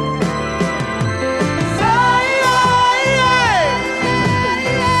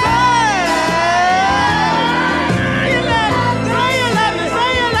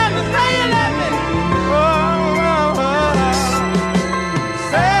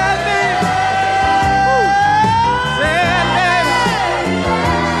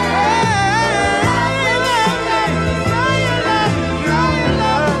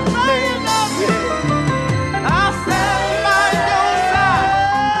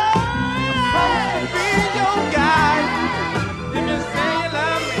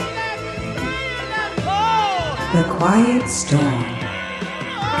 The Quiet Storm.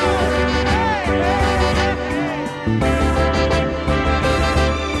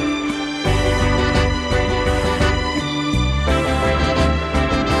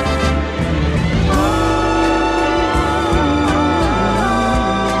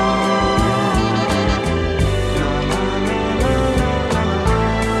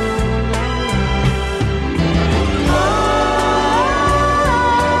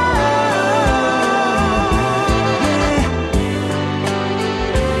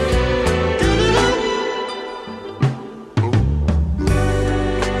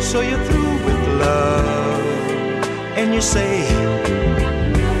 you say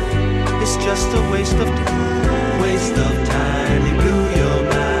it's just a waste of time. Waste of time, you blew your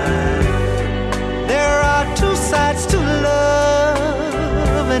mind. There are two sides to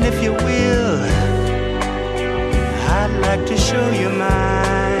love, and if you will, I'd like to show you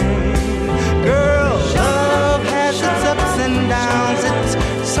mine. Girl, love has its ups and downs. It's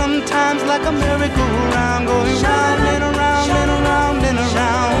sometimes like a merry-go-round, going round and around and around and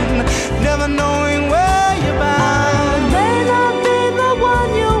around, never knowing where you're bound. May not be the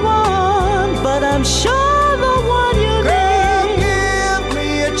one you want, but I'm sure the one you Girl, need. give me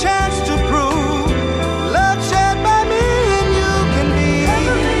a chance to prove love shared by me and you can be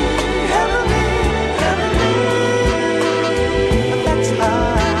heavenly, heavenly, heavenly. That's how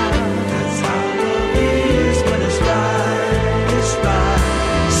love is when it's right, it's right.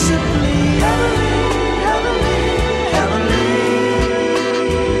 Simply heavenly, heavenly, heavenly.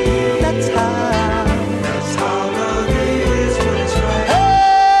 That's how love is when it's right.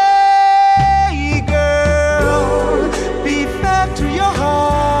 Hey girl, be fair to your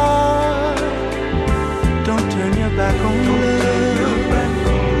heart. Don't turn your back on love.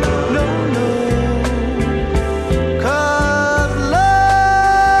 No, no. 'Cause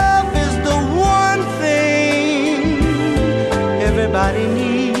love is the one thing everybody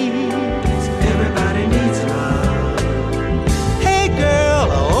needs. Everybody needs love. Hey girl,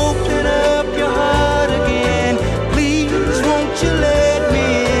 open up your heart again. Please, won't you let me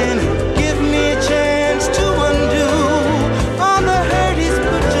in? Give me a chance to undo all the hurt he's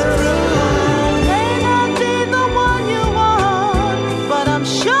put you through. May not be the one you want, but I'm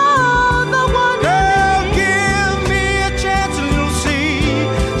sure the one you Girl, need. give me a chance and you'll see.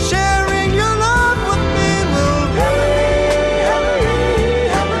 Sharing your love with me will heavenly, heavenly,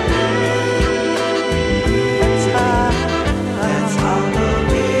 heavenly. That's how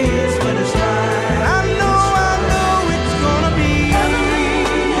love is when it's right. I know it's gonna be heavenly,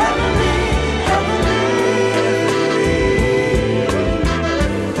 heavenly, heavenly, heavenly.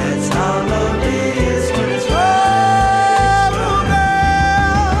 That's how love is when it's right, oh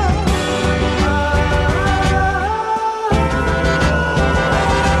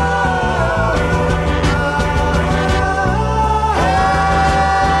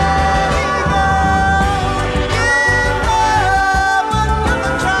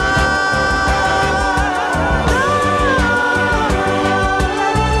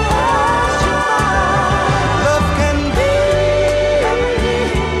Love can be heavenly,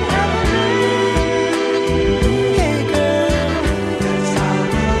 heavenly. Hey girl, that's how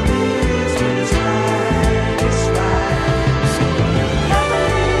love is when it's right, it's right. So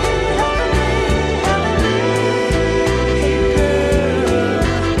heavenly, heavenly, heavenly. Hey girl,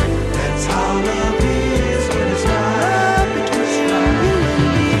 that's how love is when it's right. Between you and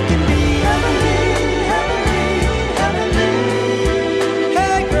me can be heavenly, heavenly, heavenly.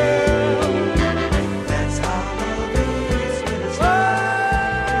 Hey girl, that's how love is when it's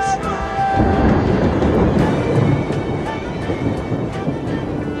right, it's right.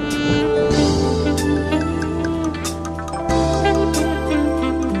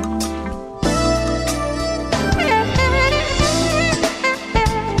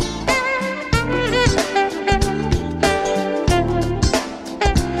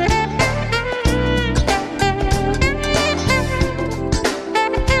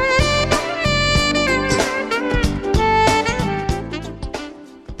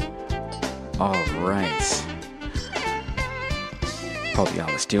 All right. Hope y'all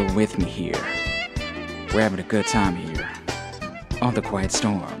are still with me here. We're having a good time here on The Quiet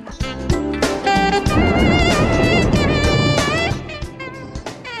Storm.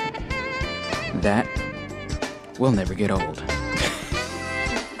 That will never get old.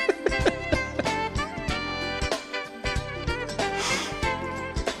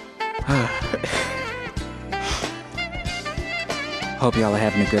 Hope y'all are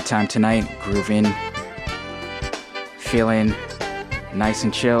having a good time tonight, grooving, feeling nice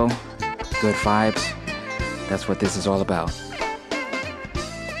and chill, good vibes. That's what this is all about.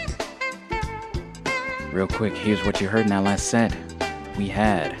 Real quick, here's what you heard in that last set. We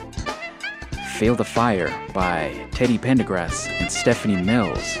had Feel the Fire by Teddy Pendergrass and Stephanie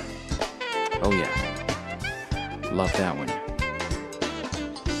Mills. Oh yeah, love that one.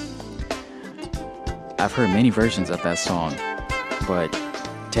 I've heard many versions of that song, but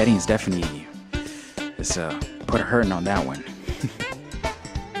Teddy and Stephanie is put a hurtin' on that one.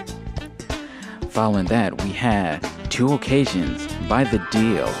 Following that, we had Two Occasions by The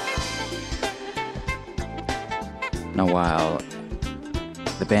Deal. Now, while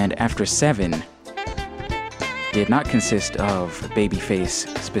the band After Seven did not consist of Babyface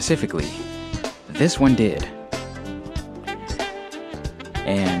specifically, this one did.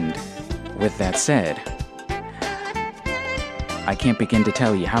 And with that said, I can't begin to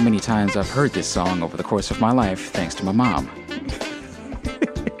tell you how many times I've heard this song over the course of my life thanks to my mom.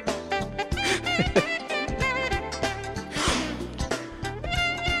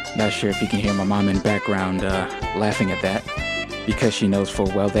 Not sure if you can hear my mom in the background laughing at that, because she knows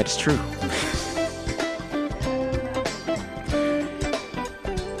full well that it's true.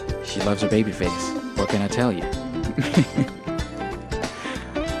 She loves her baby face. What can I tell you?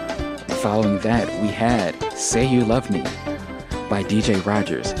 Following that, we had Say You Love Me by DJ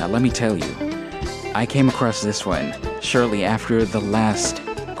Rogers. Now let me tell you, I came across this one shortly after the last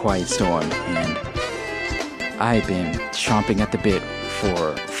Quiet Storm, and I've been chomping at the bit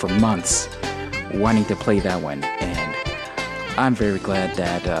for months wanting to play that one, and I'm very glad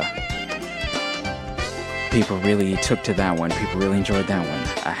that people really took to that one. People really enjoyed that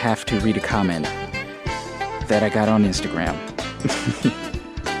one. I have to read a comment that I got on Instagram.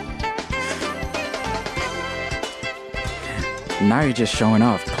 Now you're just showing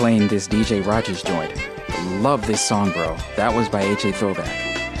off playing this DJ Rogers joint. Love this song, bro. That was by AJ Throwback.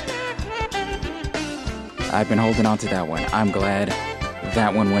 I've been holding on to that one. I'm glad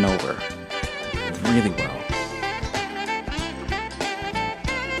that one went over really well.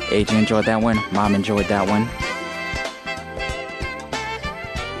 AJ enjoyed that one. Mom enjoyed that one.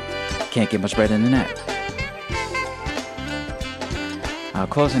 Can't get much better than that.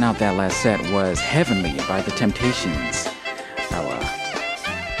 Closing out that last set was Heavenly by The Temptations.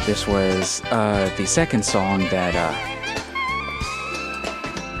 This was the second song that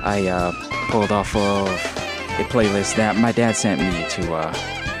I pulled off of a playlist that my dad sent me to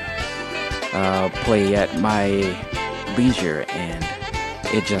play at my leisure, and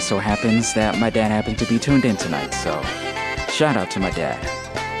it just so happens that my dad happened to be tuned in tonight, so shout out to my dad.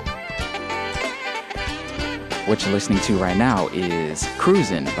 What you're listening to right now is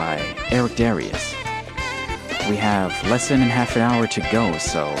Cruisin' by Eric Darius. We have less than half an hour to go,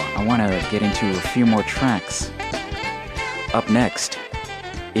 so I want to get into a few more tracks. Up next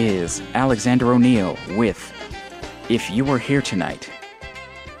is Alexander O'Neal with If You Were Here Tonight.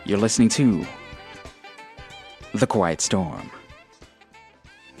 You're listening to The Quiet Storm.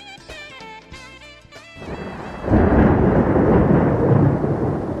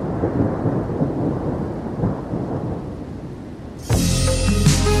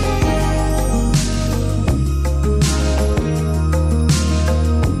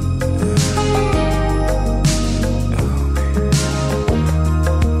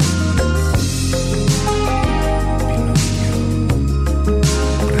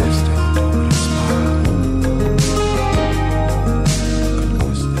 Presto,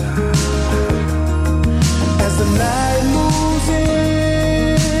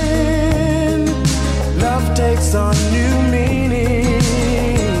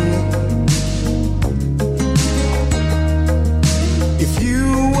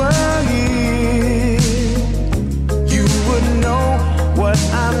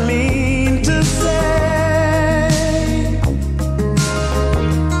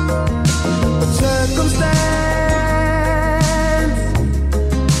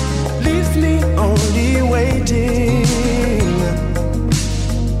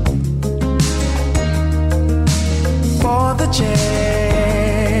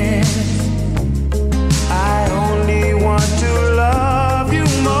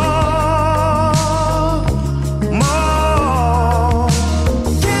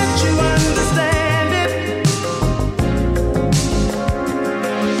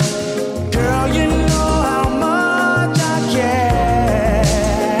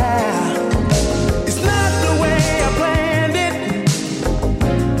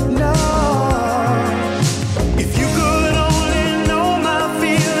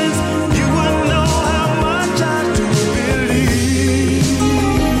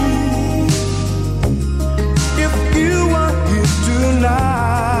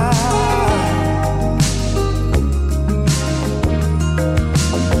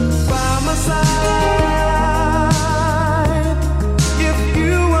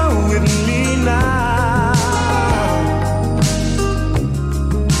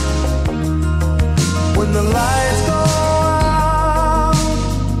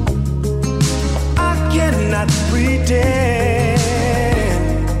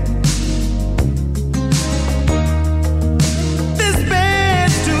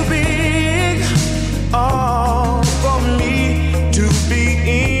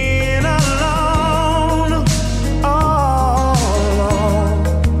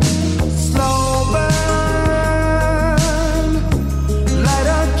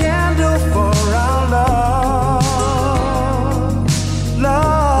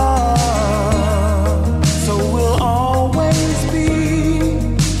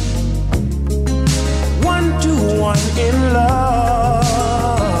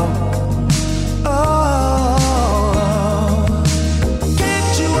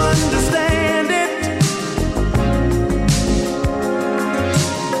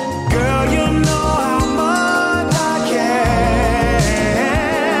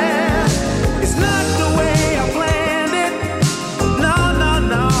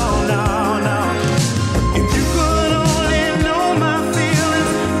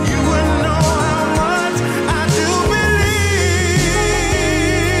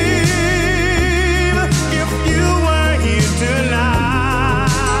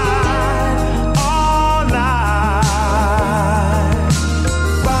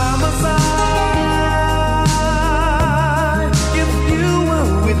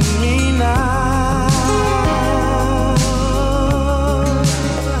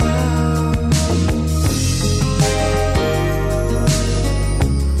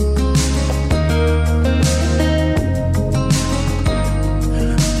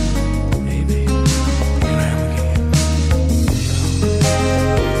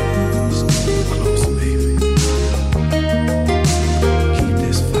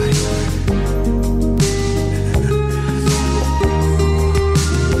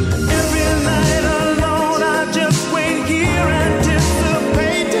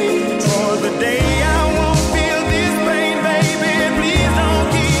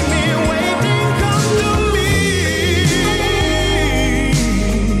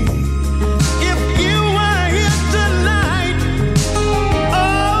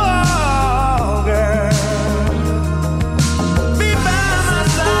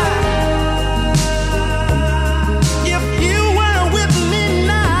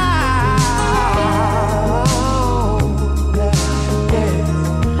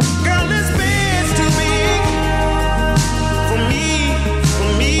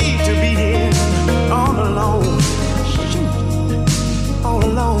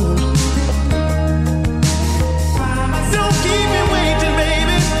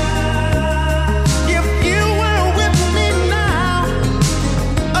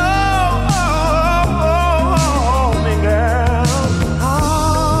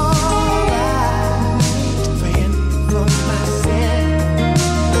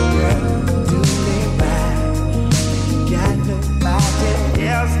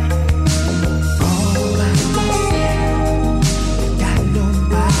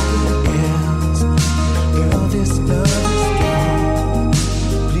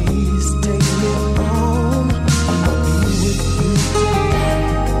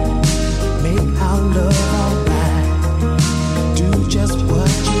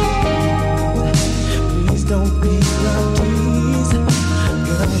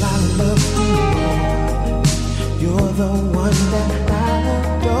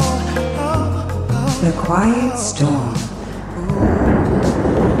 The Quiet Storm.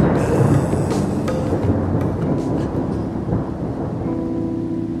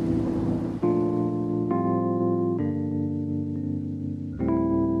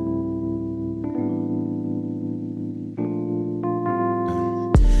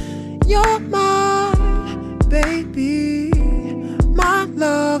 You're my baby, my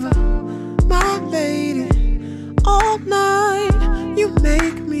lover, my lady. All night you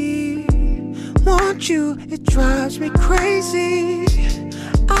make me want you. It drives me crazy.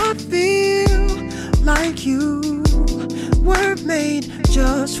 I feel like you were made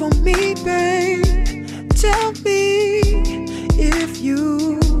just for me, babe. Tell me if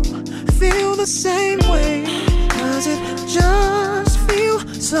you feel the same way. Does it just feel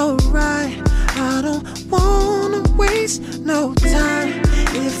so right? I don't wanna waste no time.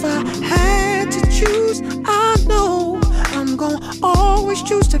 If I had to choose, I know I'm gonna always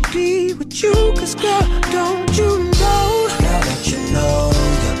choose to be with you. Cause girl, don't you know? Girl, don't you know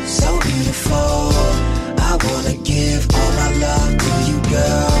you're so beautiful? I wanna give all my love to you,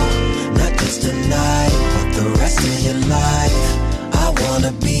 girl. Not just tonight, but the rest of your life. I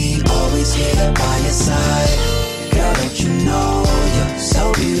wanna be always here by your side. Girl, don't you know you're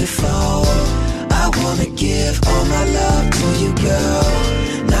so beautiful? I wanna give all my love to you, girl.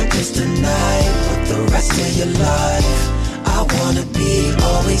 Not just tonight, but the rest of your life. I wanna be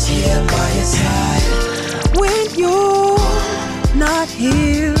always here by your side. When you're not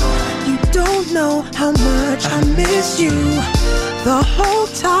here, you don't know how much I miss you. The whole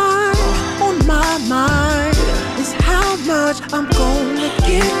time on my mind is how much I'm gonna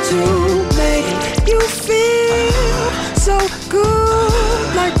get to make you feel so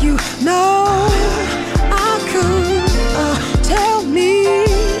good. Like you know I could. Tell me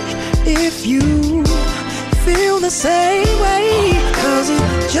if you feel the same way. Cause it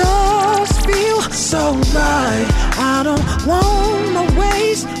just feels so right. I don't wanna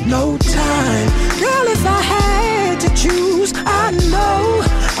waste no time. Girl, if I had to choose, I know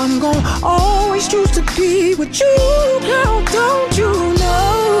I'm gonna always choose to be with you. Girl, don't you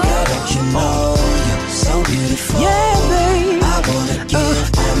know? Girl, don't you know you're so beautiful? Yeah, babe, I wanna give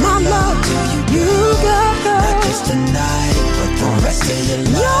all my love to you, girl. Not just tonight, but the rest of your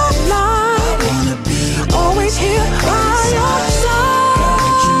life. Your life. I wanna be always here by your side. Girl,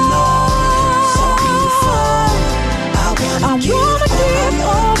 don't you know you're so beautiful? I wanna give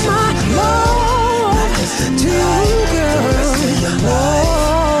all my love not just tonight, to you, girl. The rest of your life.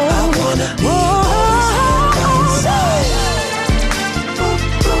 I wanna be always here by your side.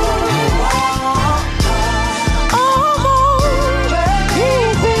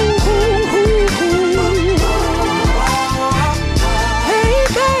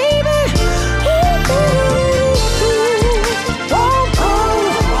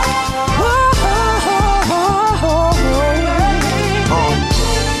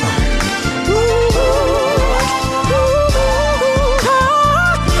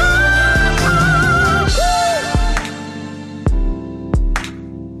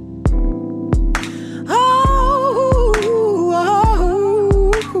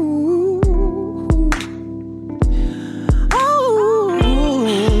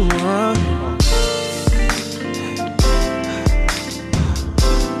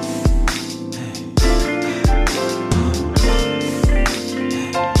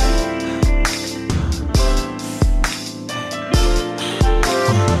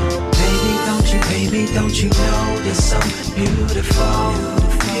 Don't you know you're so beautiful,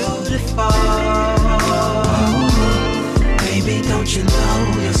 beautiful? Oh, baby, don't you know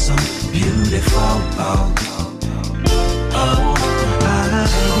you're so beautiful? Oh, oh,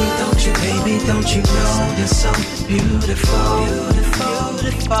 baby, don't you know you're so beautiful, beautiful,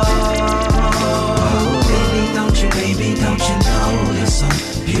 beautiful? Oh, baby, don't you know you're so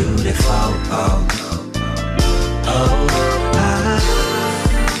beautiful? Oh, oh,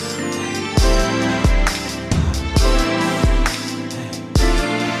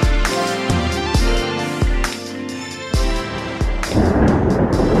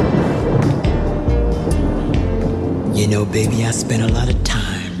 You know, baby, I spent a lot of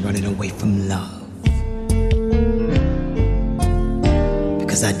time running away from love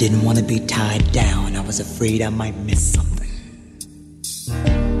because I didn't want to be tied down. I was afraid I might miss something.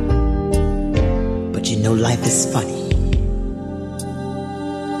 But you know, life is funny.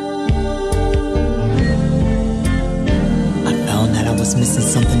 I found that I was missing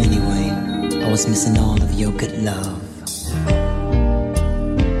something anyway. I was missing all of your good love.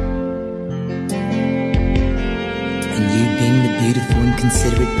 Being the beautiful and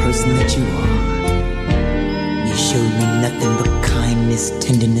considerate person that you are, you showed me nothing but kindness,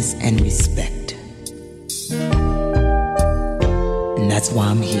 tenderness, and respect. that's why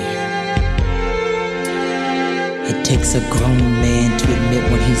I'm here. It takes a grown man to admit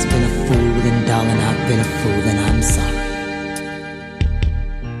when he's been a fool, and darling, I've been a fool, and I'm sorry.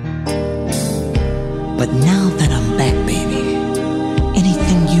 But now that I'm back, baby,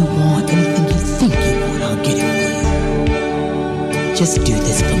 anything you want, anything you think you want, I'll get it for you. Just do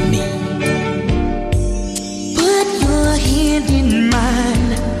this for me. Put your hand in mine,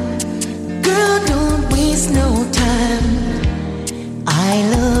 girl, don't waste no time. I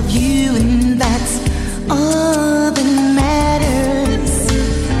love you and that's all that matters.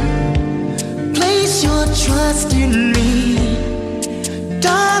 Place your trust in me,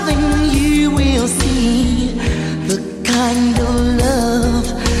 darling, you will see the kind of love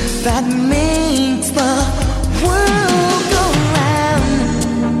that makes the world go round.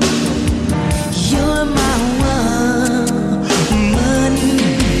 You're my woman,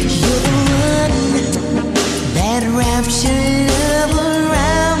 you're the one that wraps your love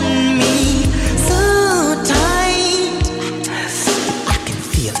around me so tight. I can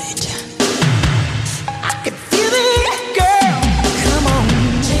feel it. I can feel it, girl. Come on,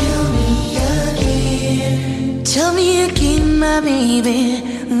 tell me again. Tell me again, my baby.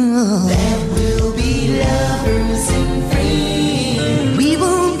 That we'll be lovers and friends. We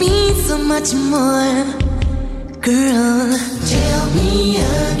will be so much more, girl. Tell me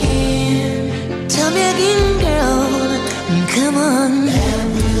again. Tell me again, girl. Come on. That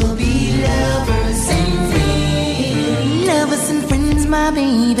we'll be lovers and friends. Lovers and friends, my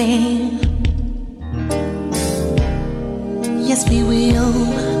baby. Yes, we will.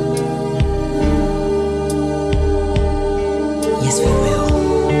 Yes, we will.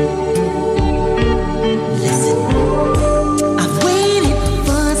 Listen, I've waited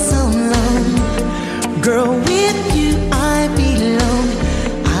for so long. Girl, with you I belong.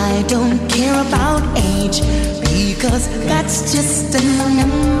 I don't care about age, because that's just a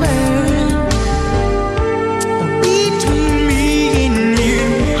number. Between me and you,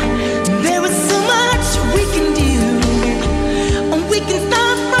 there is so much we can do. We can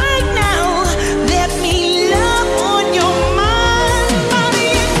start right now. Let me love on your mind, body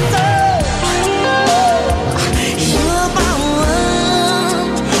and soul. You're my woman,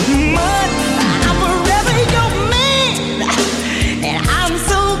 I'm forever your man, and I'm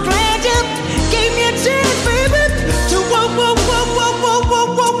so glad you gave me a chance, baby, to whoa, whoa, whoa, whoa, whoa, whoa,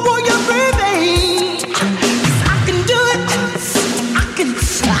 whoa, whoa, your baby. 'Cause I can do it. I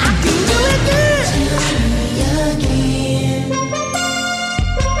can do it good.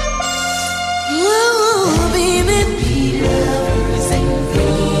 Ooh, baby.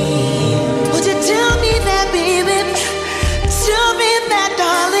 Would you tell me that, baby? Tell me that,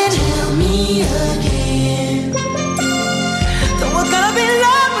 darling. Tell me again. So we're gonna be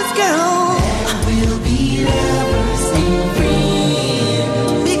lovers, girl. We'll be lovers and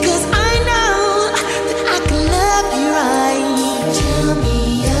friends. Because I know that I can love you right. Tell me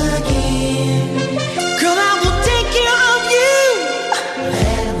again. Girl, I will take care of you.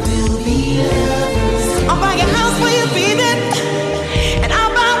 That we'll be lovers. I'll buy a house for you, baby. And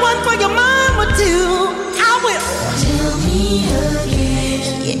I'll buy one for your mama too. I will. Tell me again.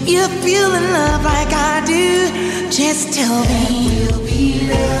 If you're feeling love like I do, just tell me. We'll be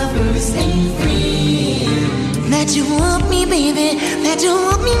lovers and friends. That you want me, baby. That you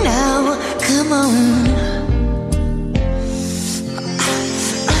want me now. Come on.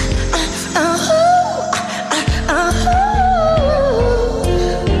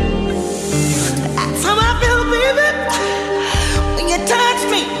 That's how I feel, baby. When you touch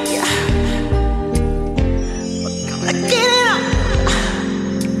me, we're gonna get it up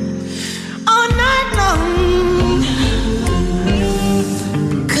all night long.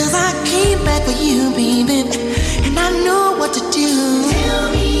 'Cause I came back for you, baby, and I know what to do. Tell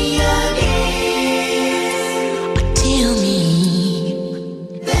me again. Tell me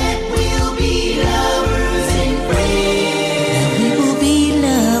that we'll be lovers and friends. That we will be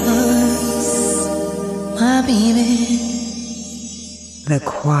lovers, my baby. The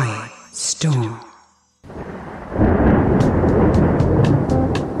Quiet Storm.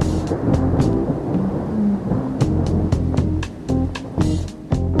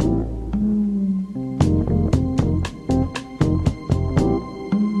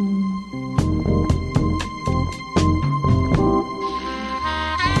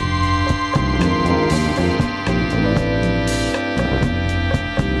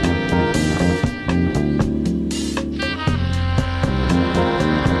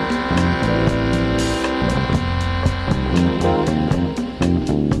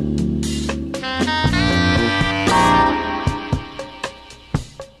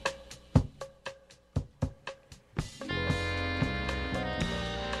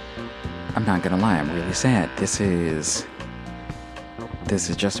 I'm not gonna lie, I'm really sad. This is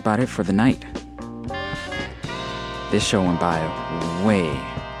just about it for the night. This show went by way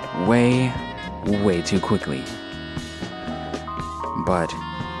too quickly. But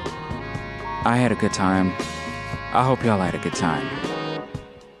I had a good time. I hope y'all had a good time.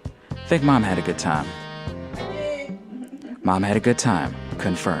 I think Mom had a good time. Mom had a good time.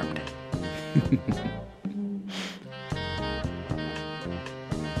 Confirmed.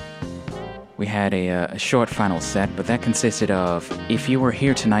 We had a short final set, but that consisted of If You Were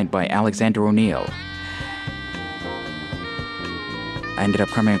Here Tonight by Alexander O'Neal. I ended up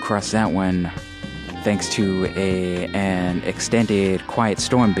coming across that one thanks to an extended Quiet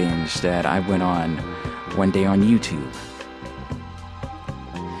Storm binge that I went on one day on YouTube.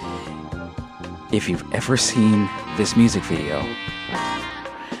 If you've ever seen this music video,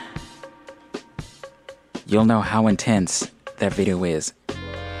 you'll know how intense that video is,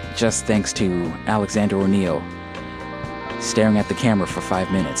 just thanks to Alexander O'Neal staring at the camera for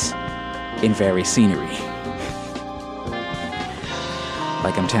 5 minutes in various scenery.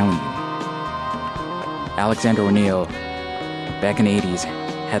 Like I'm telling you, Alexander O'Neal, back in the 80s,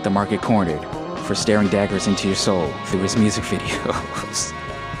 had the market cornered for staring daggers into your soul through his music videos.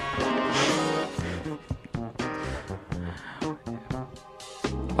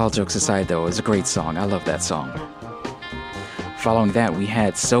 All jokes aside, though, it was a great song. I love that song. Following that, we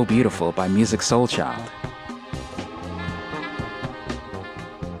had So Beautiful by Musiq Soulchild.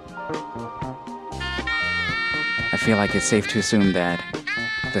 I feel like it's safe to assume that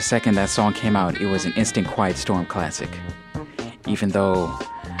the second that song came out, it was an instant Quiet Storm classic. Even though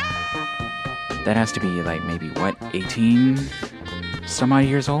that has to be like maybe, 18 some odd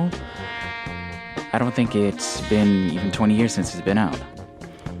years old? I don't think it's been even 20 years since it's been out.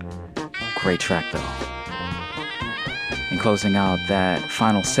 Great track though. And closing out that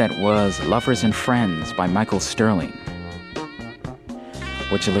final set was Lovers and Friends by Michael Sterling.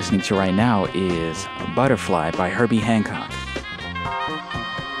 What you're listening to right now is Butterfly by Herbie Hancock.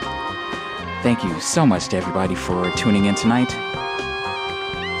 Thank you so much to everybody for tuning in tonight.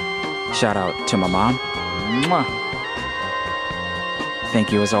 Shout out to my mom. Mwah.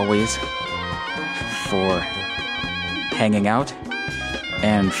 Thank you as always for hanging out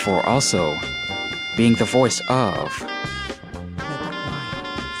and for also being the voice of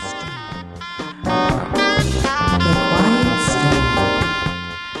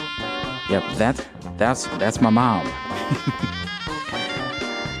Yep, that's my mom.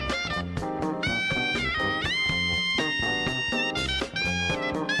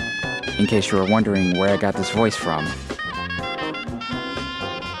 In case you were wondering where I got this voice from,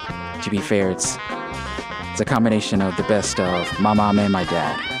 to be fair, it's a combination of the best of my mom and my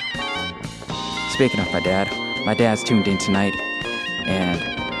dad. Speaking of my dad's tuned in tonight, and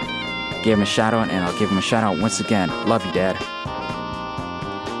give him a shout out, and I'll give him a shout out once again. Love you, Dad.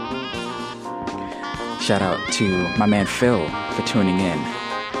 Shout out to my man Phil for tuning in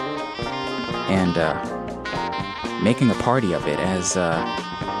and making a party of it, as the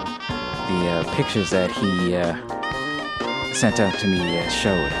pictures that he sent out to me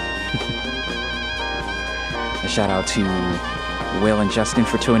showed. A shout out to Will and Justin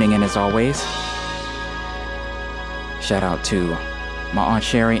for tuning in as always. Shout out to my Aunt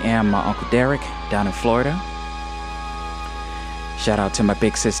Sherry and my Uncle Derek down in Florida. Shout out to my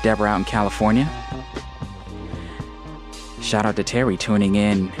big sis Deborah out in California. Shout out to Terry tuning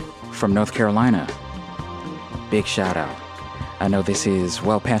in from North Carolina. Big shout out. I know this is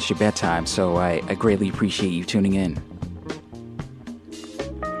well past your bedtime, so I greatly appreciate you tuning in.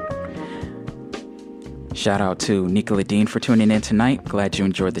 Shout out to Nicola Dean for tuning in tonight. Glad you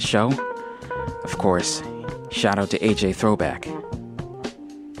enjoyed the show. Of course, shout out to AJ Throwback.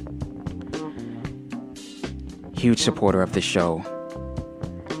 Huge supporter of the show.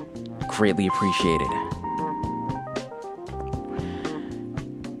 Greatly appreciated.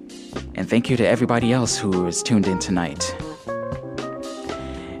 And thank you to everybody else who is tuned in tonight.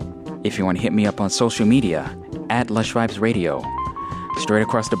 If you want to hit me up on social media, at Lush Vibes Radio, straight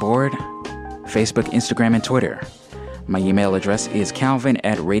across the board, Facebook, Instagram, and Twitter. My email address is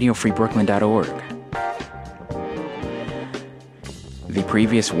calvin@radiofreebrooklyn.org. The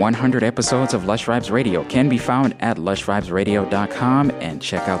previous 100 episodes of Lush Vibes Radio can be found at lushvibesradio.com, and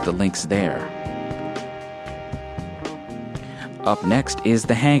check out the links there. Up next is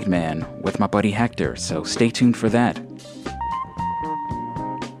The Hanged Man with my buddy Hector, so stay tuned for that.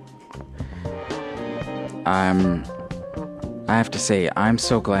 I have to say, I'm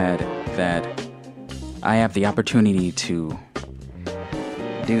so glad that I have the opportunity to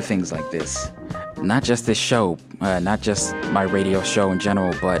do things like this. Not just this show, not just my radio show in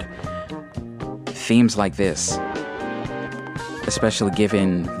general, but themes like this, especially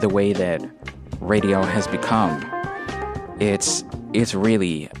given the way that radio has become, it's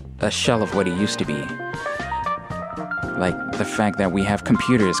really a shell of what it used to be. Like the fact that we have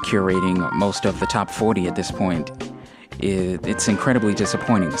computers curating most of the top 40 at this point, it's incredibly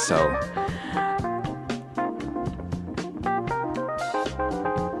disappointing. So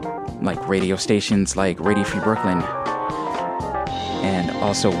like radio stations like Radio Free Brooklyn and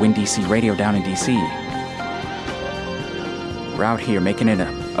also Win DC Radio down in DC, we're out here making it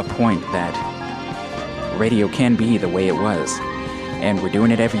a point that radio can be the way it was, and we're doing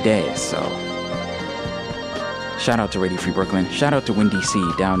it every day. So shout out to Radio Free Brooklyn. Shout out to Win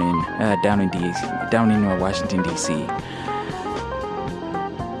DC down in Washington DC.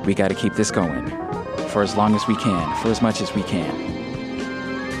 We got to keep this going for as long as we can, for as much as we can.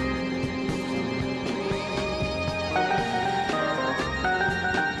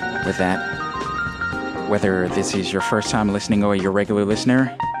 With that, whether this is your first time listening or your regular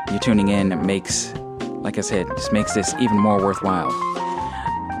listener, you tuning in makes, like I said, just makes this even more worthwhile.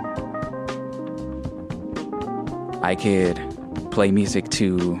 I could play music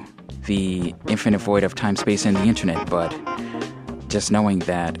to the infinite void of time, space, and the internet, but just knowing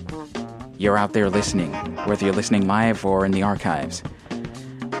that you're out there listening, whether you're listening live or in the archives,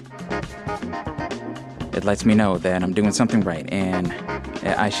 it lets me know that I'm doing something right, and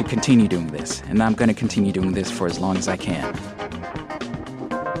I should continue doing this, and I'm going to continue doing this for as long as I can.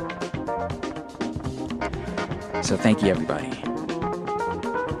 So thank you, everybody.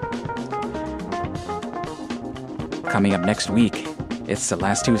 Coming up next week, it's the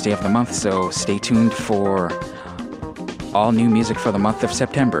last Tuesday of the month, so stay tuned for all new music for the month of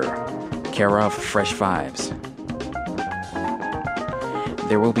September, care of Fresh Vibes.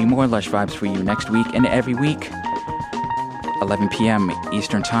 There will be more Lush Vibes for you next week and every week, 11 p.m.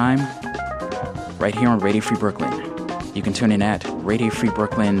 Eastern Time, right here on Radio Free Brooklyn. You can tune in at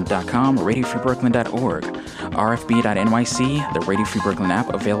radiofreebrooklyn.com, radiofreebrooklyn.org, rfb.nyc, the Radio Free Brooklyn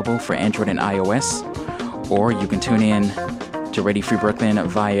app available for Android and iOS, or you can tune in to Radio Free Brooklyn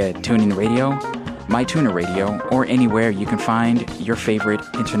via TuneIn Radio, MyTuner Radio, or anywhere you can find your favorite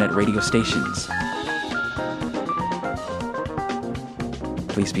internet radio stations.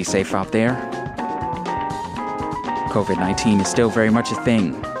 Please be safe out there. COVID-19 is still very much a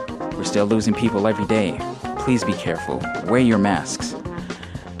thing. We're still losing people every day. Please be careful. Wear your masks.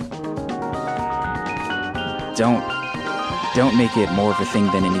 Don't make it more of a thing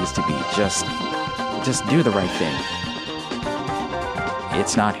than it needs to be. Just do the right thing.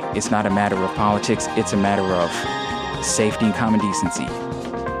 It's not a matter of politics. It's a matter of safety and common decency.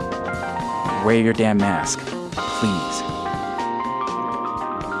 Wear your damn mask, please.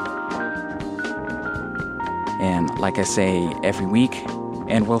 And like I say every week,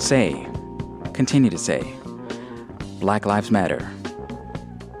 and will say, continue to say, Black Lives Matter.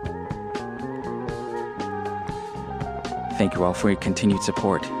 Thank you all for your continued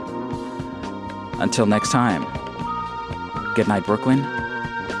support. Until next time, good night, Brooklyn.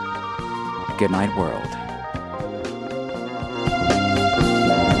 Good night, world.